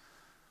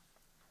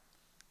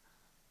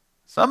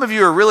 Some of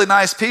you are really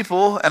nice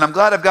people, and I'm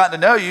glad I've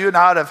gotten to know you, and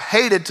I would have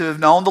hated to have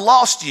known the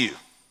lost you.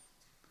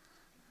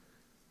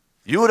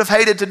 You would have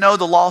hated to know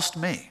the lost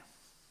me.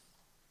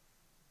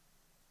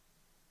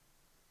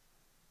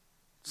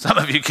 Some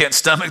of you can't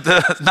stomach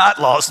the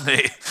not lost me.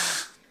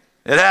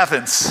 It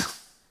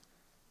happens.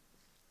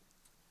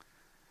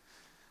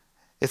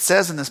 It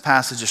says in this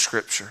passage of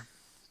Scripture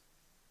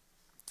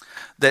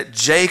that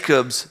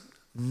Jacob's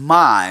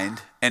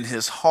mind and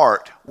his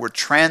heart were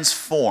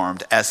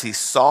transformed as he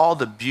saw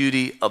the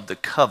beauty of the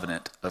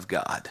covenant of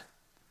God.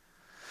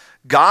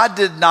 God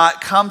did not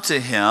come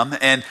to him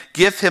and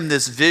give him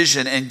this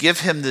vision and give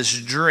him this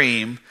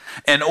dream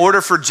in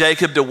order for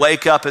Jacob to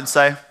wake up and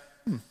say,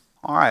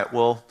 all right,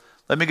 well,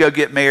 let me go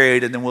get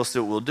married and then we'll see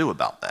what we'll do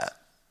about that.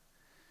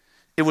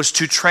 It was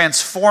to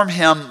transform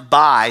him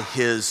by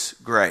his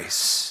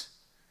grace.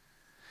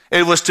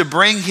 It was to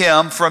bring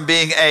him from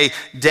being a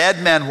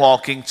dead man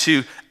walking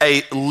to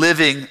a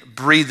living,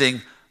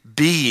 breathing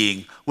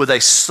being with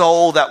a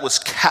soul that was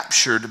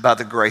captured by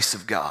the grace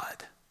of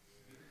God.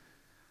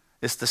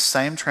 It's the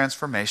same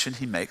transformation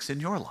he makes in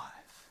your life.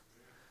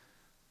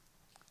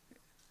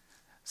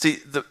 See,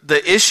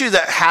 the issue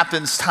that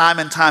happens time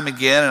and time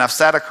again, and I've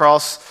sat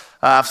across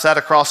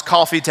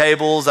coffee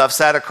tables, I've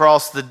sat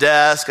across the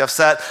desk, I've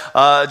sat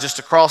just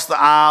across the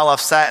aisle,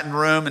 I've sat in a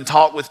room and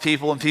talked with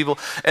people,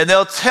 and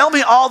they'll tell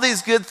me all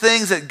these good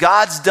things that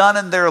God's done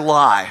in their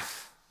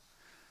life.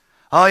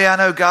 Oh yeah, I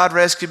know God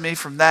rescued me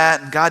from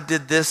that, and God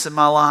did this in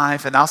my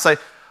life. And I'll say,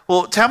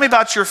 well, tell me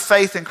about your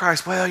faith in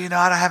Christ. Well,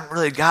 I haven't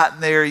really gotten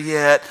there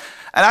yet.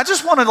 And I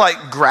just want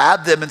to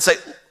grab them and say,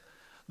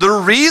 the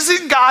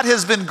reason God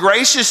has been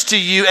gracious to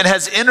you and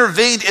has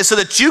intervened is so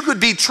that you could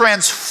be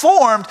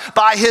transformed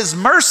by his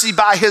mercy,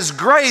 by his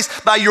grace,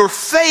 by your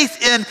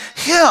faith in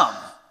him.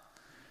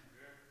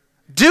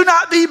 Do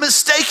not be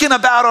mistaken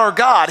about our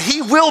God.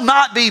 He will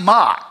not be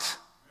mocked.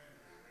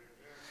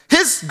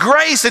 His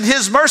grace and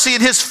his mercy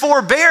and his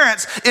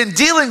forbearance in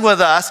dealing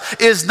with us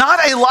is not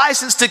a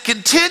license to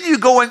continue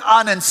going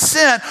on in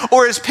sin,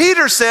 or as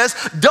Peter says,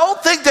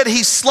 don't think that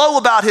he's slow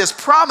about his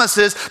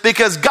promises,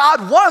 because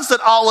God wants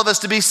that all of us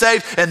to be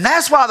saved, and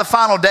that's why the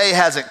final day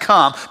hasn't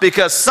come,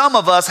 because some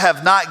of us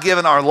have not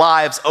given our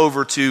lives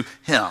over to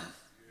him.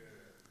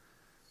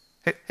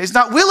 He's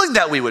not willing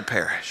that we would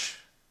perish.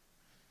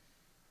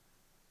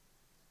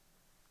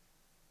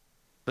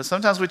 But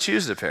sometimes we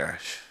choose to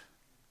perish.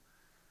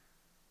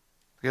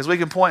 Because we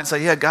can point and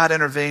say, yeah, God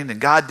intervened and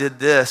God did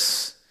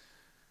this,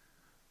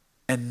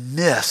 and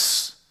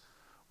miss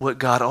what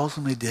God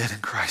ultimately did in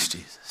Christ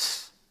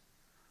Jesus.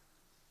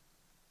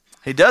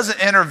 He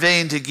doesn't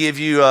intervene to give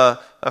you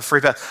a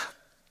free pass.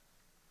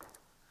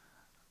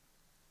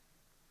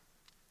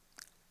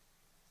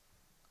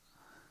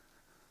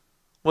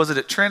 Was it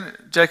at Trinity,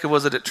 Jacob,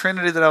 was it at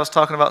Trinity that I was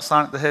talking about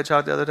Sonic the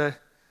Hedgehog the other day?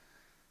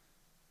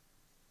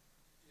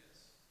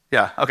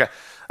 Yeah, okay.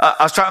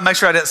 I was trying to make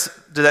sure I didn't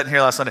do that in here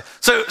last Sunday.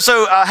 So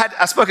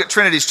I spoke at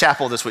Trinity's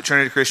Chapel this week,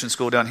 Trinity Christian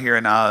School down here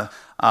in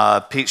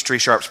Peachtree,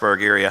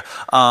 Sharpsburg area.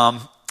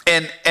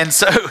 And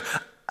so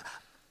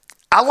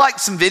I like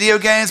some video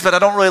games, but I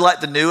don't really like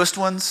the newest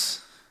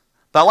ones.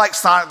 But I like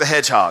Sonic the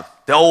Hedgehog,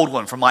 the old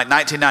one from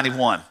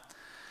 1991.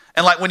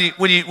 And when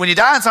you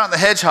die in Sonic the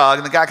Hedgehog,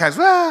 and the guy kind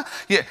of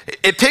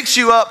it picks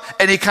you up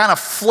and he kind of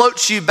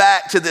floats you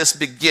back to this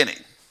beginning.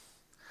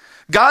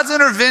 God's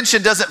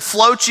intervention doesn't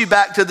float you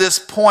back to this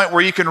point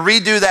where you can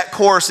redo that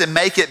course and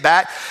make it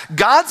back.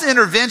 God's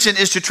intervention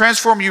is to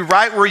transform you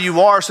right where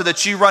you are so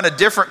that you run a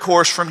different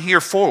course from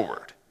here forward.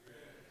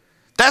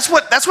 That's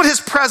what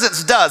his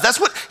presence does. That's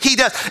what he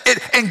does.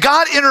 And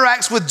God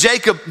interacts with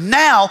Jacob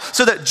now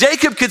so that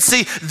Jacob could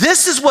see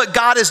this is what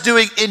God is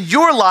doing in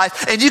your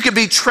life, and you can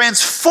be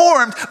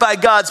transformed by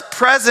God's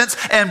presence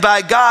and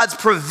by God's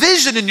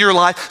provision in your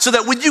life, so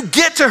that when you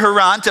get to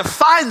Haran to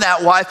find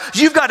that wife,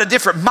 you've got a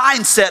different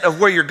mindset of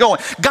where you're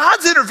going.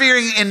 God's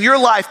interfering in your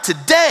life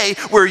today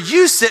where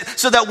you sit,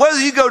 so that whether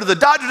you go to the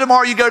doctor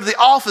tomorrow, you go to the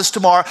office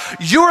tomorrow,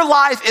 your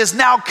life is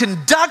now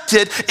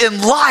conducted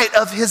in light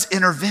of his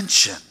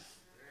intervention.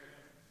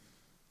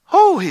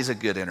 Oh, he's a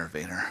good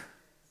intervener.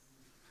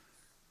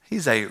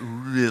 He's a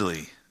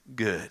really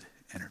good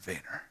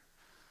intervener.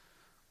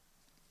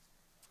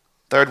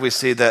 Third, we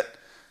see that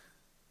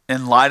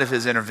in light of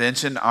his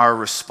intervention, our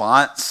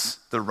response,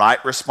 the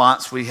right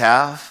response we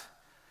have,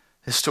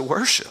 is to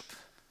worship.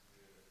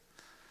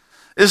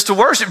 Is to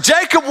worship.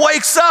 Jacob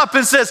wakes up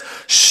and says,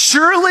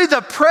 surely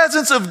the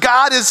presence of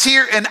God is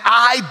here and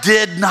I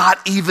did not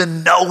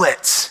even know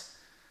it.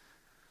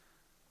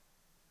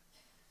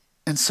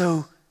 And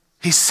so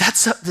he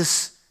sets up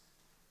this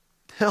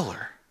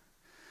pillar.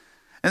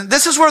 And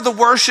this is where the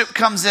worship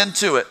comes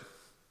into it.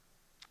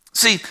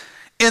 See,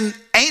 in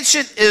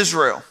ancient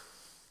Israel,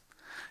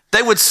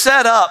 they would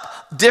set up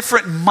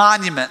different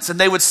monuments, and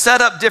they would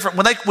set up different,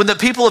 when the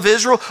people of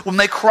Israel, when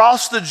they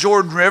crossed the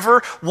Jordan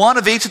River, one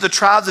of each of the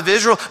tribes of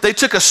Israel, they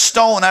took a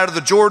stone out of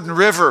the Jordan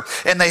River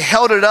and they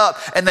held it up,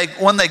 and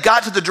when they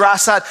got to the dry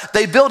side,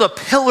 they built a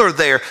pillar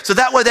there. So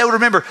that way they would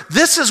remember,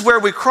 this is where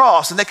we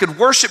cross, and they could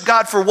worship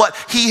God for what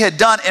he had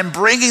done in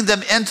bringing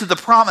them into the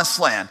promised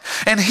land.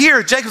 And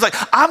here, Jacob's like,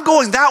 I'm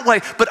going that way,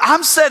 but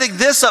I'm setting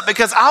this up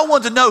because I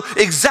want to know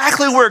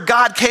exactly where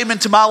God came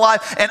into my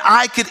life and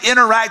I could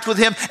interact with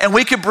him and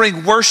we could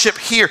bring worship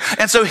here.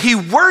 And so he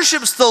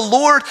worships the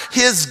Lord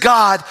his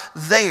God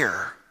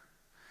there.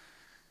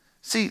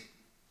 See,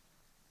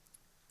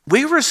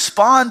 we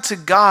respond to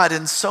God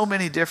in so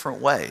many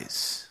different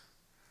ways.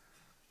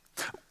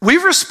 We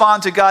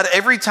respond to God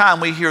every time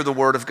we hear the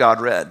word of God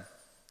read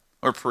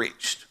or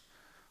preached.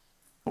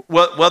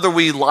 Whether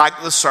we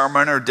liked the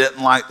sermon or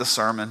didn't like the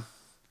sermon.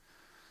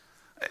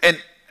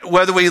 And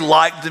whether we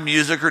liked the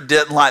music or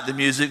didn't like the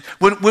music.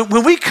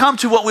 When we come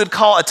to what we'd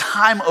call a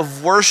time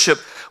of worship,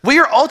 we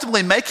are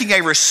ultimately making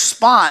a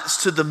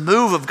response to the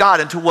move of God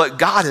and to what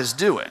God is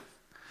doing.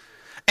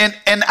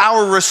 And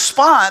our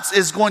response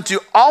is going to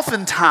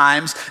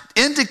oftentimes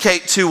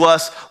indicate to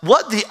us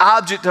what the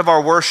object of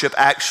our worship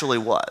actually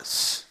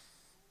was.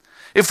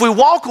 If we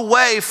walk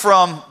away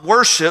from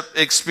worship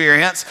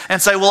experience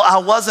and say, well, I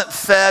wasn't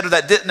fed or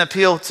that didn't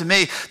appeal to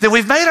me, then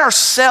we've made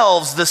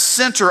ourselves the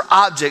center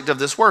object of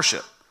this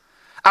worship.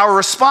 Our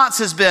response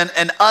has been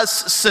an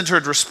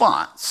us-centered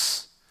response.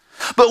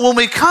 But when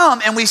we come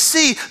and we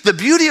see the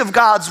beauty of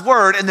God's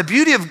word and the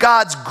beauty of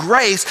God's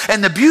grace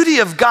and the beauty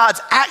of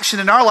God's action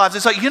in our lives,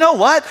 it's like, you know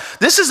what?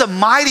 This is a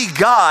mighty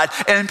God,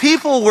 and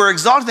people were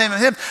exalting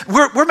him.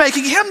 We're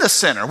making him the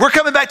center. We're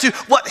coming back to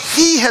what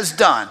he has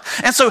done.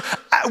 And so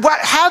what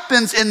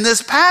happens in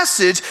this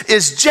passage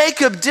is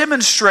Jacob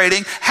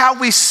demonstrating how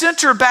we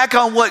center back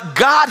on what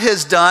God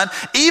has done,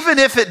 even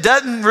if it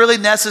doesn't really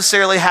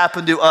necessarily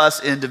happen to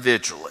us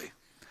individually.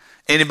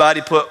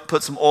 Anybody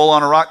put some oil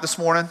on a rock this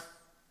morning?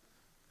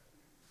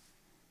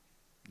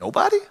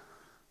 Nobody?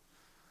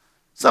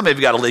 Some of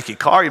you got a leaky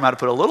car. You might have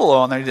put a little oil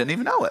on there. You didn't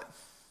even know it.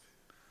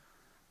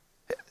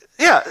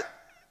 Yeah.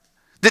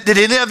 Did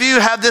any of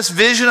you have this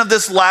vision of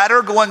this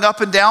ladder going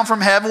up and down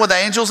from heaven with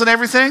angels and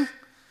everything?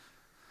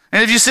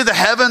 And if you see the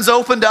heavens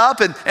opened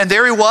up and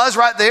there he was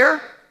right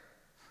there?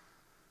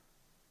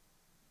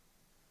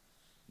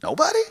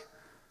 Nobody?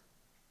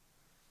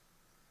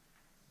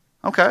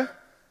 Okay.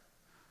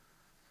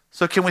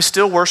 So can we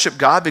still worship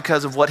God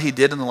because of what he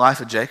did in the life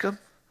of Jacob?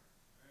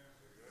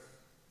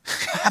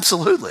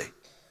 Absolutely.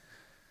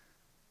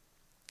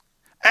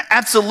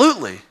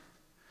 Absolutely.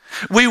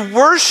 We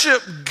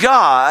worship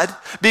God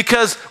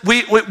because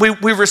we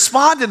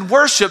respond in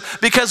worship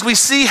because we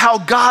see how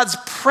God's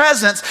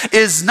presence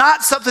is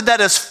not something that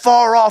is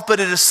far off,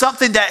 but it is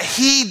something that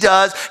he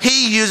does,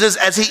 he uses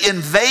as he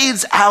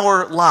invades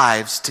our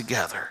lives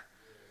together,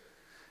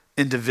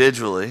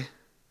 individually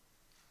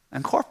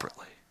and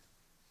corporately.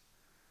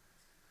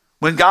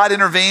 When God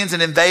intervenes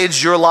and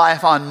invades your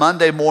life on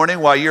Monday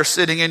morning while you're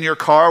sitting in your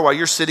car, while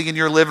you're sitting in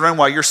your living room,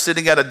 while you're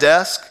sitting at a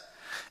desk,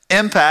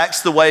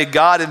 impacts the way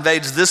God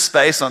invades this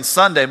space on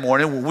Sunday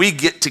morning when we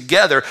get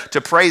together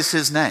to praise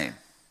his name.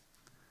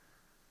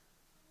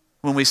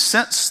 When we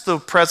sense the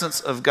presence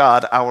of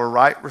God, our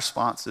right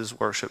response is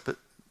worship. But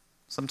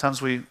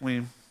sometimes we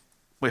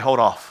hold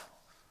off.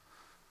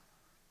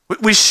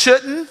 We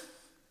shouldn't,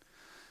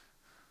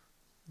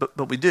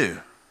 but we do.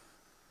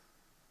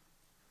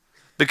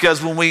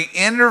 Because when we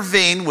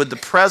intervene with the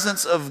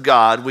presence of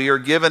God, we are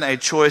given a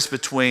choice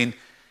between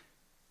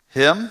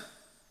him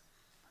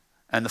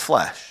and the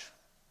flesh.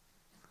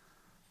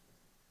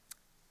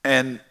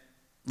 And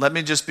let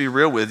me just be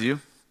real with you.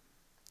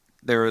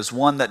 There is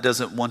one that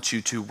doesn't want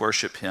you to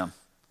worship him.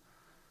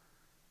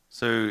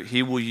 So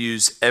he will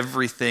use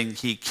everything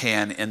he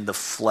can in the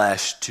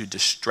flesh to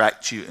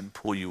distract you and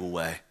pull you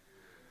away.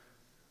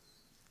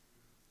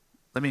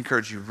 Let me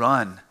encourage you,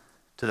 run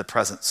to the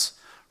presence.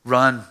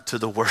 Run to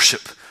the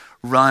worship.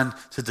 Run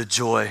to the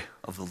joy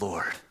of the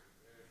Lord.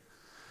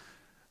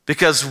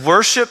 Because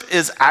worship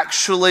is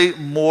actually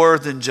more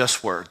than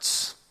just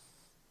words.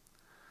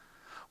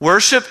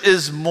 Worship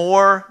is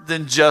more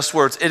than just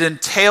words. It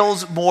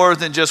entails more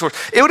than just words.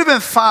 It would have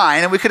been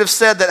fine, and we could have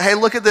said that, hey,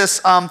 look at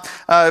this,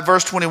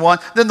 verse 21.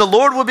 Then the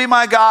Lord will be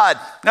my God.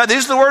 Now,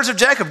 these are the words of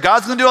Jacob.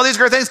 God's going to do all these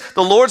great things.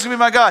 The Lord's going to be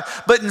my God.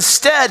 But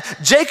instead,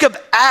 Jacob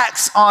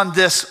acts on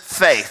this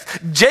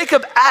faith.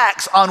 Jacob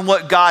acts on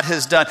what God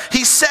has done.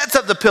 He sets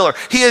up the pillar.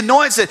 He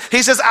anoints it.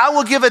 He says, I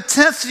will give a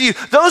tenth to you.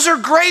 Those are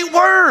great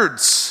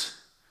words.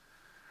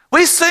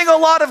 We sing a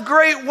lot of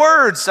great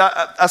words.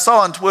 I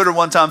saw on Twitter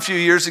one time a few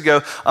years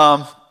ago,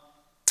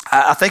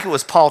 I think it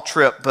was Paul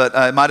Tripp, but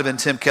it might have been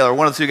Tim Keller,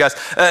 one of the two guys,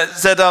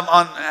 said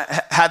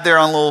had their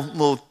own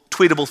little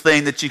tweetable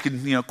thing that you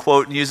can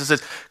quote and use. It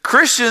says,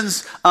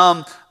 Christians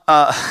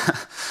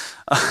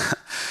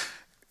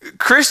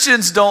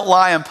don't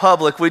lie in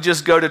public. We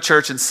just go to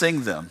church and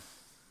sing them.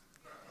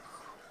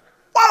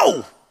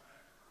 Whoa!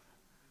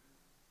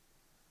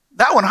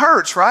 That one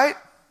hurts, right?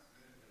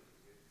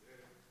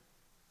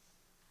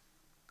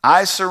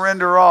 I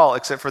surrender all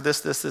except for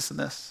this, and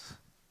this.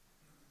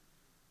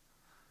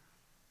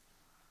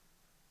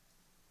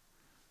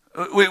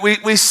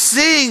 We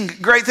sing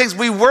great things.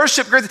 We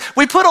worship great things.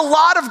 We put a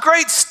lot of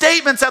great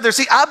statements out there.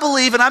 See, I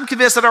believe and I'm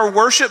convinced that our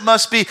worship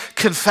must be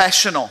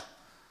confessional.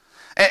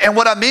 And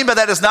what I mean by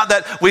that is not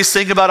that we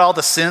sing about all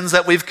the sins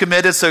that we've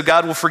committed so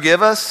God will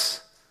forgive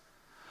us.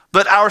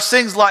 But our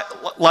sings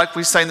like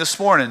we sang this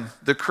morning,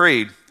 the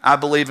creed. I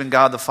believe in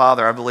God the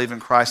Father. I believe in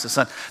Christ the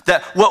Son.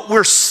 That what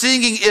we're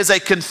singing is a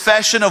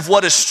confession of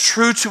what is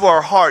true to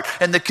our heart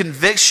and the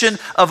conviction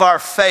of our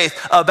faith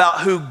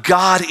about who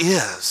God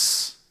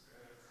is.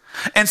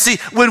 And see,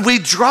 when we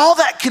draw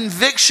that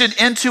conviction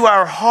into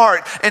our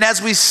heart, and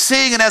as we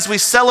sing and as we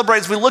celebrate,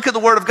 as we look at the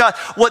Word of God,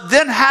 what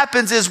then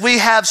happens is we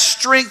have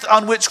strength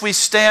on which we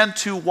stand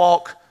to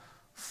walk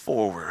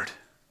forward.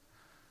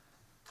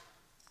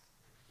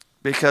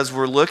 Because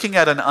we're looking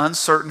at an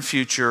uncertain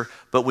future,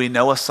 but we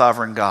know a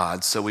sovereign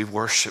God, so we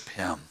worship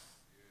him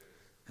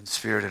in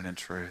spirit and in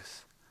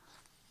truth.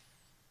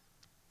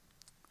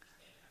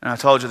 And I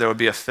told you there would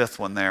be a fifth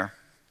one there.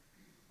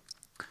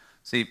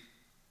 See,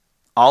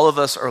 all of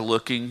us are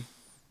looking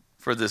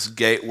for this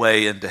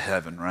gateway into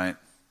heaven, right?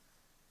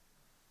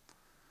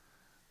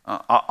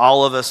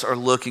 All of us are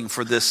looking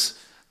for this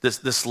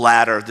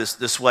ladder,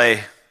 this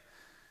way.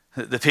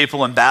 The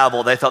people in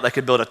Babel, they thought they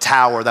could build a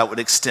tower that would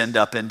extend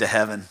up into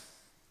heaven.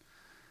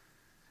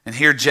 And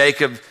here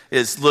Jacob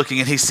is looking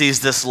and he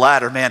sees this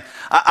ladder. Man,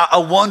 I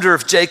wonder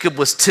if Jacob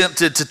was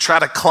tempted to try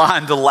to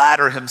climb the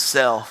ladder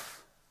himself.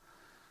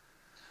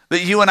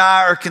 But you and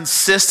I are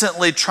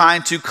consistently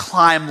trying to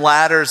climb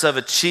ladders of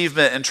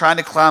achievement and trying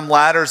to climb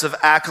ladders of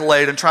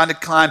accolade and trying to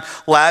climb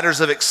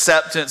ladders of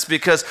acceptance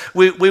because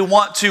we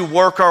want to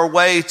work our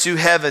way to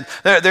heaven.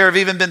 There have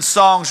even been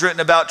songs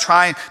written about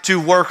trying to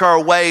work our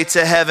way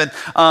to heaven.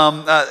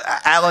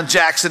 Alan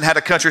Jackson had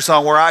a country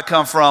song, Where I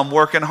Come From,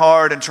 working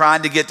hard and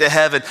trying to get to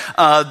heaven.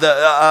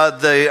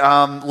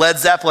 Led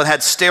Zeppelin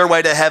had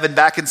Stairway to Heaven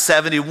back in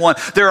 71.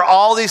 There are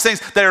all these things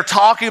that are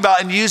talking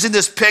about and using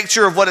this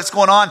picture of what is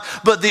going on.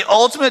 But the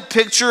ultimate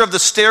picture of the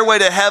stairway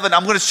to heaven,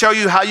 I'm going to show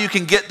you how you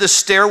can get this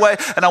stairway,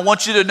 and I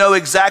want you to know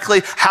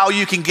exactly how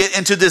you can get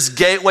into this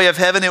gateway of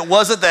heaven. It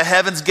wasn't the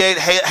Heaven's Gate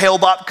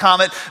Hale-Bopp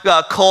Comet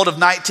cult of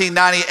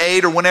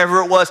 1998 or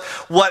whenever it was.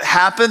 What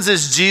happens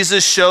is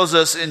Jesus shows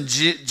us in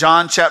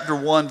John chapter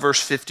 1,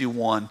 verse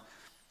 51.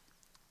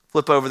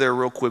 Flip over there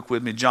real quick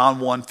with me.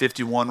 John 1,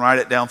 51. Write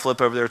it down. Flip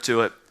over there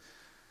to it.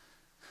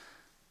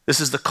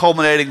 This is the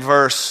culminating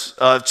verse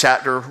of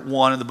chapter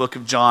 1 in the book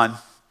of John.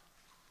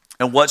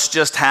 And what's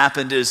just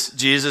happened is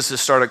Jesus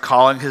has started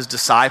calling his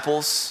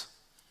disciples.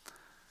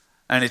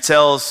 And he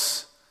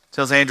tells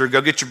Andrew,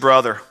 go get your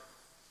brother.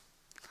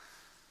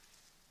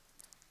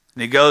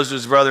 And he goes to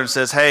his brother and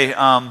says, hey,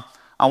 I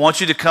want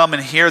you to come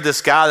and hear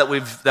this guy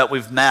that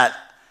we've met.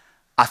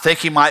 I think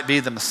he might be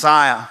the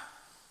Messiah.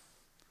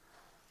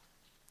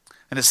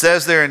 And it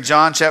says there in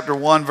John chapter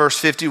 1, verse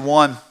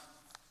 51,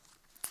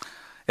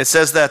 it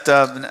says that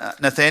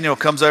Nathanael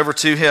comes over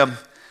to him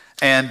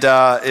and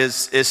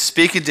is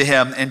speaking to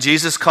him, and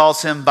Jesus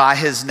calls him by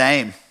his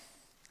name.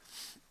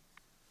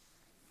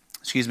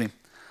 Excuse me.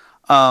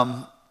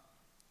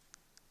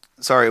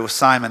 Sorry, it was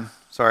Simon.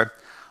 Sorry.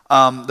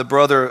 The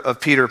brother of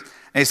Peter.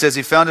 And he says,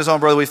 he found his own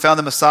brother. We found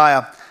the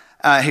Messiah.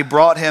 He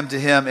brought him to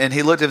him, and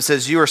he looked at him and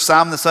says, you are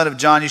Simon the son of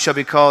John. You shall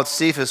be called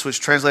Cephas, which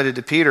translated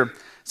to Peter,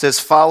 says,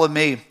 follow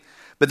me.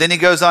 But then he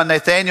goes on.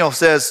 Nathanael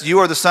says, you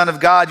are the Son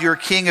of God. You're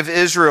King of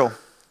Israel.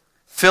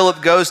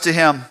 Philip goes to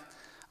him.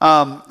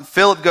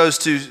 Philip goes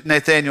to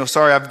Nathanael.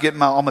 Sorry, I'm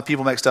getting all my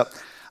people mixed up.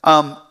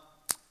 And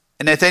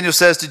Nathanael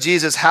says to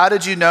Jesus, how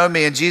did you know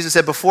me? And Jesus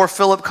said, before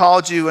Philip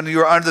called you and you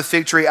were under the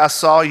fig tree, I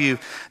saw you.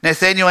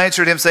 Nathanael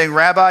answered him saying,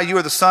 Rabbi, you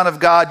are the Son of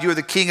God. You are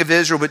the King of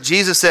Israel. But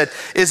Jesus said,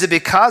 is it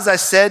because I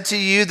said to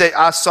you that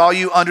I saw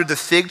you under the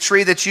fig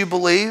tree that you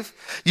believe?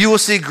 You will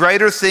see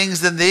greater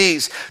things than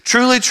these.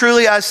 Truly,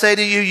 truly, I say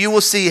to you, you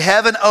will see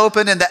heaven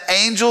open and the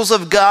angels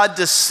of God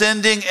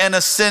descending and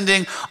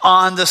ascending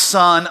on the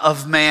Son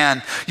of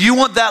Man. You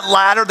want that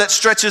ladder that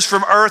stretches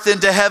from earth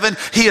into heaven?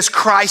 He is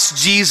Christ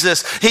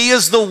Jesus. He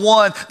is the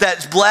one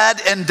that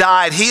bled and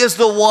died. He is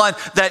the one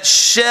that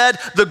shed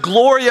the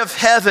glory of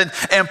heaven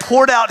and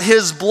poured out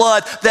his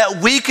blood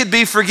that we could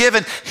be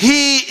forgiven.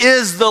 He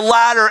is the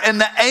ladder, and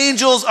the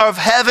angels of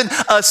heaven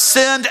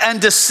ascend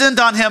and descend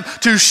on him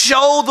to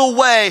show the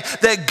way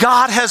that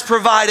God has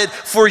provided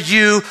for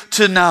you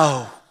to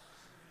know.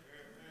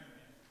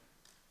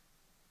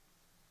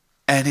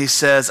 And he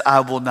says, I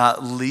will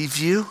not leave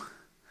you.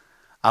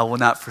 I will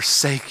not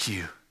forsake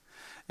you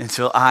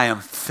until I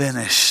am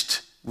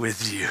finished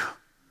with you.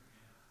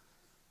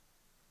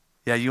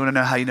 Yeah, you want to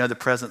know how you know the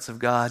presence of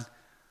God?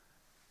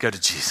 Go to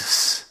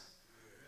Jesus.